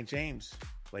 James St. James,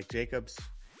 Blake Jacobs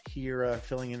here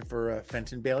filling in for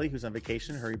Fenton Bailey, who's on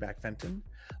vacation. Hurry back, Fenton.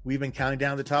 We've been counting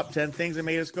down the top 10 things that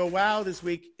made us go wow this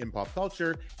week in pop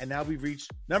culture, and now we've reached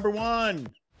number one.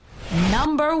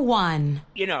 Number one.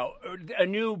 You know, a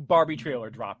new Barbie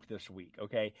trailer dropped this week,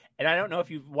 okay? And I don't know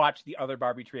if you've watched the other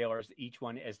Barbie trailers, each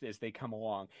one as they come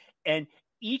along. And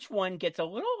each one gets a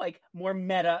little like more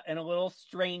meta and a little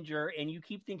stranger, and you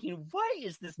keep thinking, what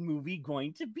is this movie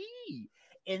going to be?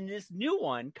 And this new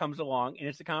one comes along, and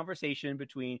it's a conversation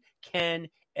between Ken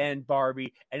and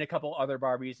Barbie and a couple other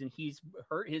Barbies, and he's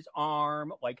hurt his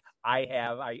arm like I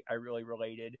have. I really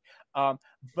related.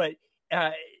 But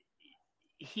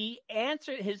he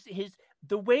answered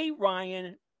the way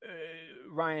Ryan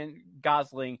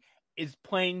Gosling is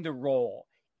playing the role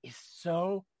is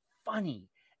so funny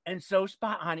and so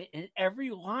spot on it, and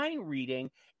every line reading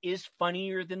is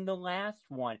funnier than the last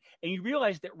one. And you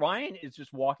realize that Ryan is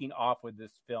just walking off with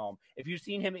this film. If you've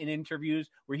seen him in interviews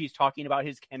where he's talking about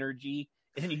his Kenergy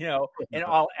and, you know, and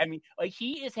all, I mean, like,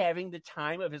 he is having the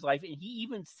time of his life. And he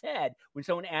even said, when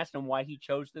someone asked him why he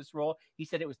chose this role, he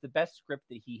said it was the best script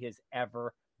that he has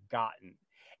ever gotten.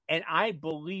 And I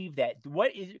believe that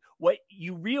what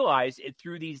you realize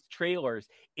through these trailers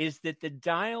is that the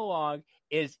dialogue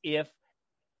is if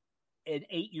an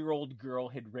 8-year-old girl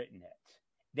had written it.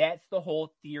 That's the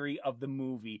whole theory of the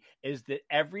movie, is that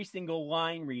every single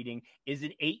line reading is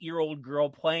an 8-year-old girl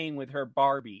playing with her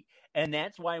Barbie. And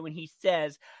that's why when he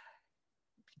says,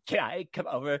 can I come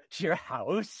over to your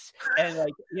house? And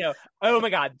like, you know, oh my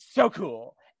God, so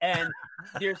cool. And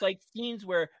there's like scenes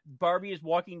where Barbie is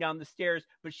walking down the stairs,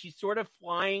 but she's sort of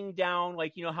flying down,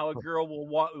 like, you know, how a girl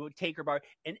will take her Barbie.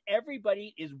 And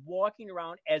everybody is walking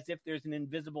around as if there's an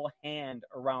invisible hand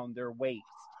around their waist.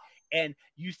 And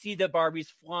you see the Barbies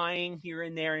flying here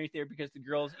and there because the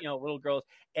girls, you know, little girls,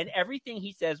 and everything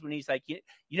he says when he's like, you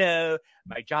know,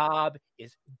 my job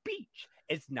is beach.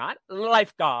 It's not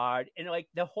lifeguard. And like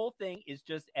the whole thing is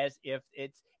just as if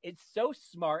it's so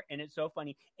smart and it's so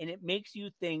funny. And it makes you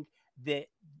think that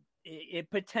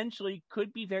it potentially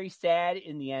could be very sad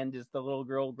in the end as the little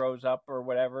girl grows up or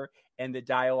whatever, and the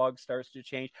dialogue starts to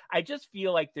change. I just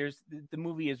feel like the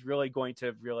movie is really going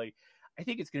to I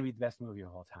think it's going to be the best movie of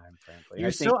all time, frankly.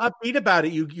 You're so upbeat about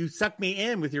it. You suck me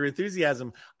in with your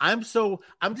enthusiasm. I'm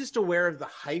just aware of the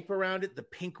hype around it, the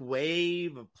pink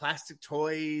wave of plastic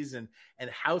toys and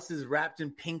houses wrapped in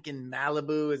pink in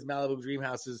Malibu as Malibu dream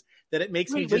houses, that it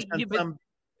makes me just on some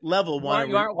level want.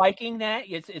 You aren't liking that?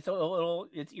 It's a little,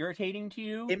 it's irritating to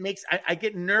you. It makes I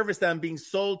get nervous that I'm being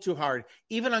sold too hard.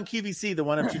 Even on QVC, the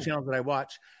one of two channels that I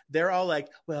watch, they're all like,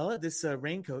 well, this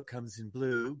raincoat comes in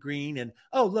blue, green, and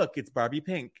oh, look, it's Barbie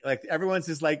pink. Like everyone's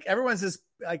just like,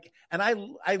 and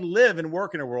I live and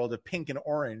work in a world of pink and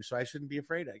orange, so I shouldn't be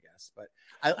afraid, I guess. But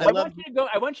I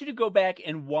want you to go back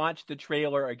and watch the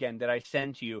trailer again that I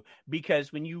sent you,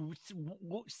 because when you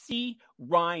see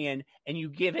Ryan and you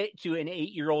give it to an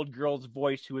 8-year-old girl's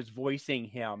voice who is voicing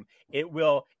him,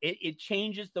 it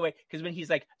changes the way, because when he's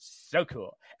like, so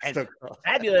cool and so cool.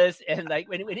 Fabulous, and like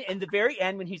when in the very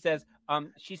end when he says,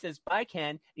 she says, bye, Ken,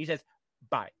 and he says,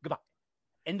 bye, goodbye.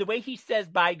 And the way he says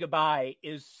bye, goodbye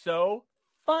is so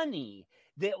funny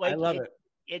that, like, I love it.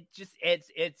 He's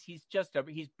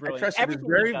brilliant. There's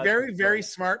very, very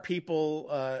smart people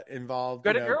involved.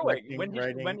 Greta Gerwig. When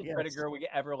did Greta Gerwig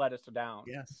ever let us down?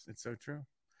 Yes, it's so true.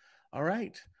 All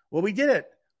right. Well, we did it.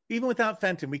 Even without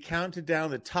Fenton, we counted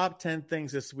down the top 10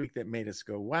 things this week that made us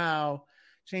go, wow.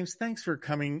 James, thanks for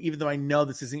coming. Even though I know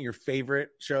this isn't your favorite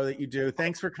show that you do,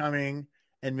 thanks for coming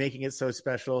and making it so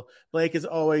special. Blake, as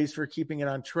always, for keeping it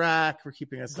on track, for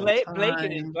keeping us on time. Blake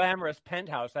in his glamorous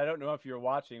penthouse. I don't know if you're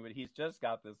watching, but he's just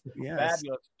got this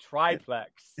fabulous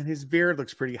triplex. And his beard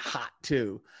looks pretty hot,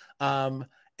 too.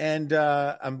 And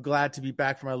I'm glad to be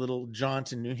back from my little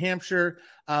jaunt in New Hampshire.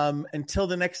 Until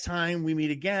the next time we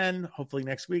meet again, hopefully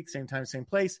next week, same time, same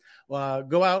place,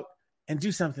 go out and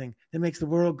do something that makes the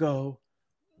world go,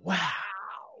 wow.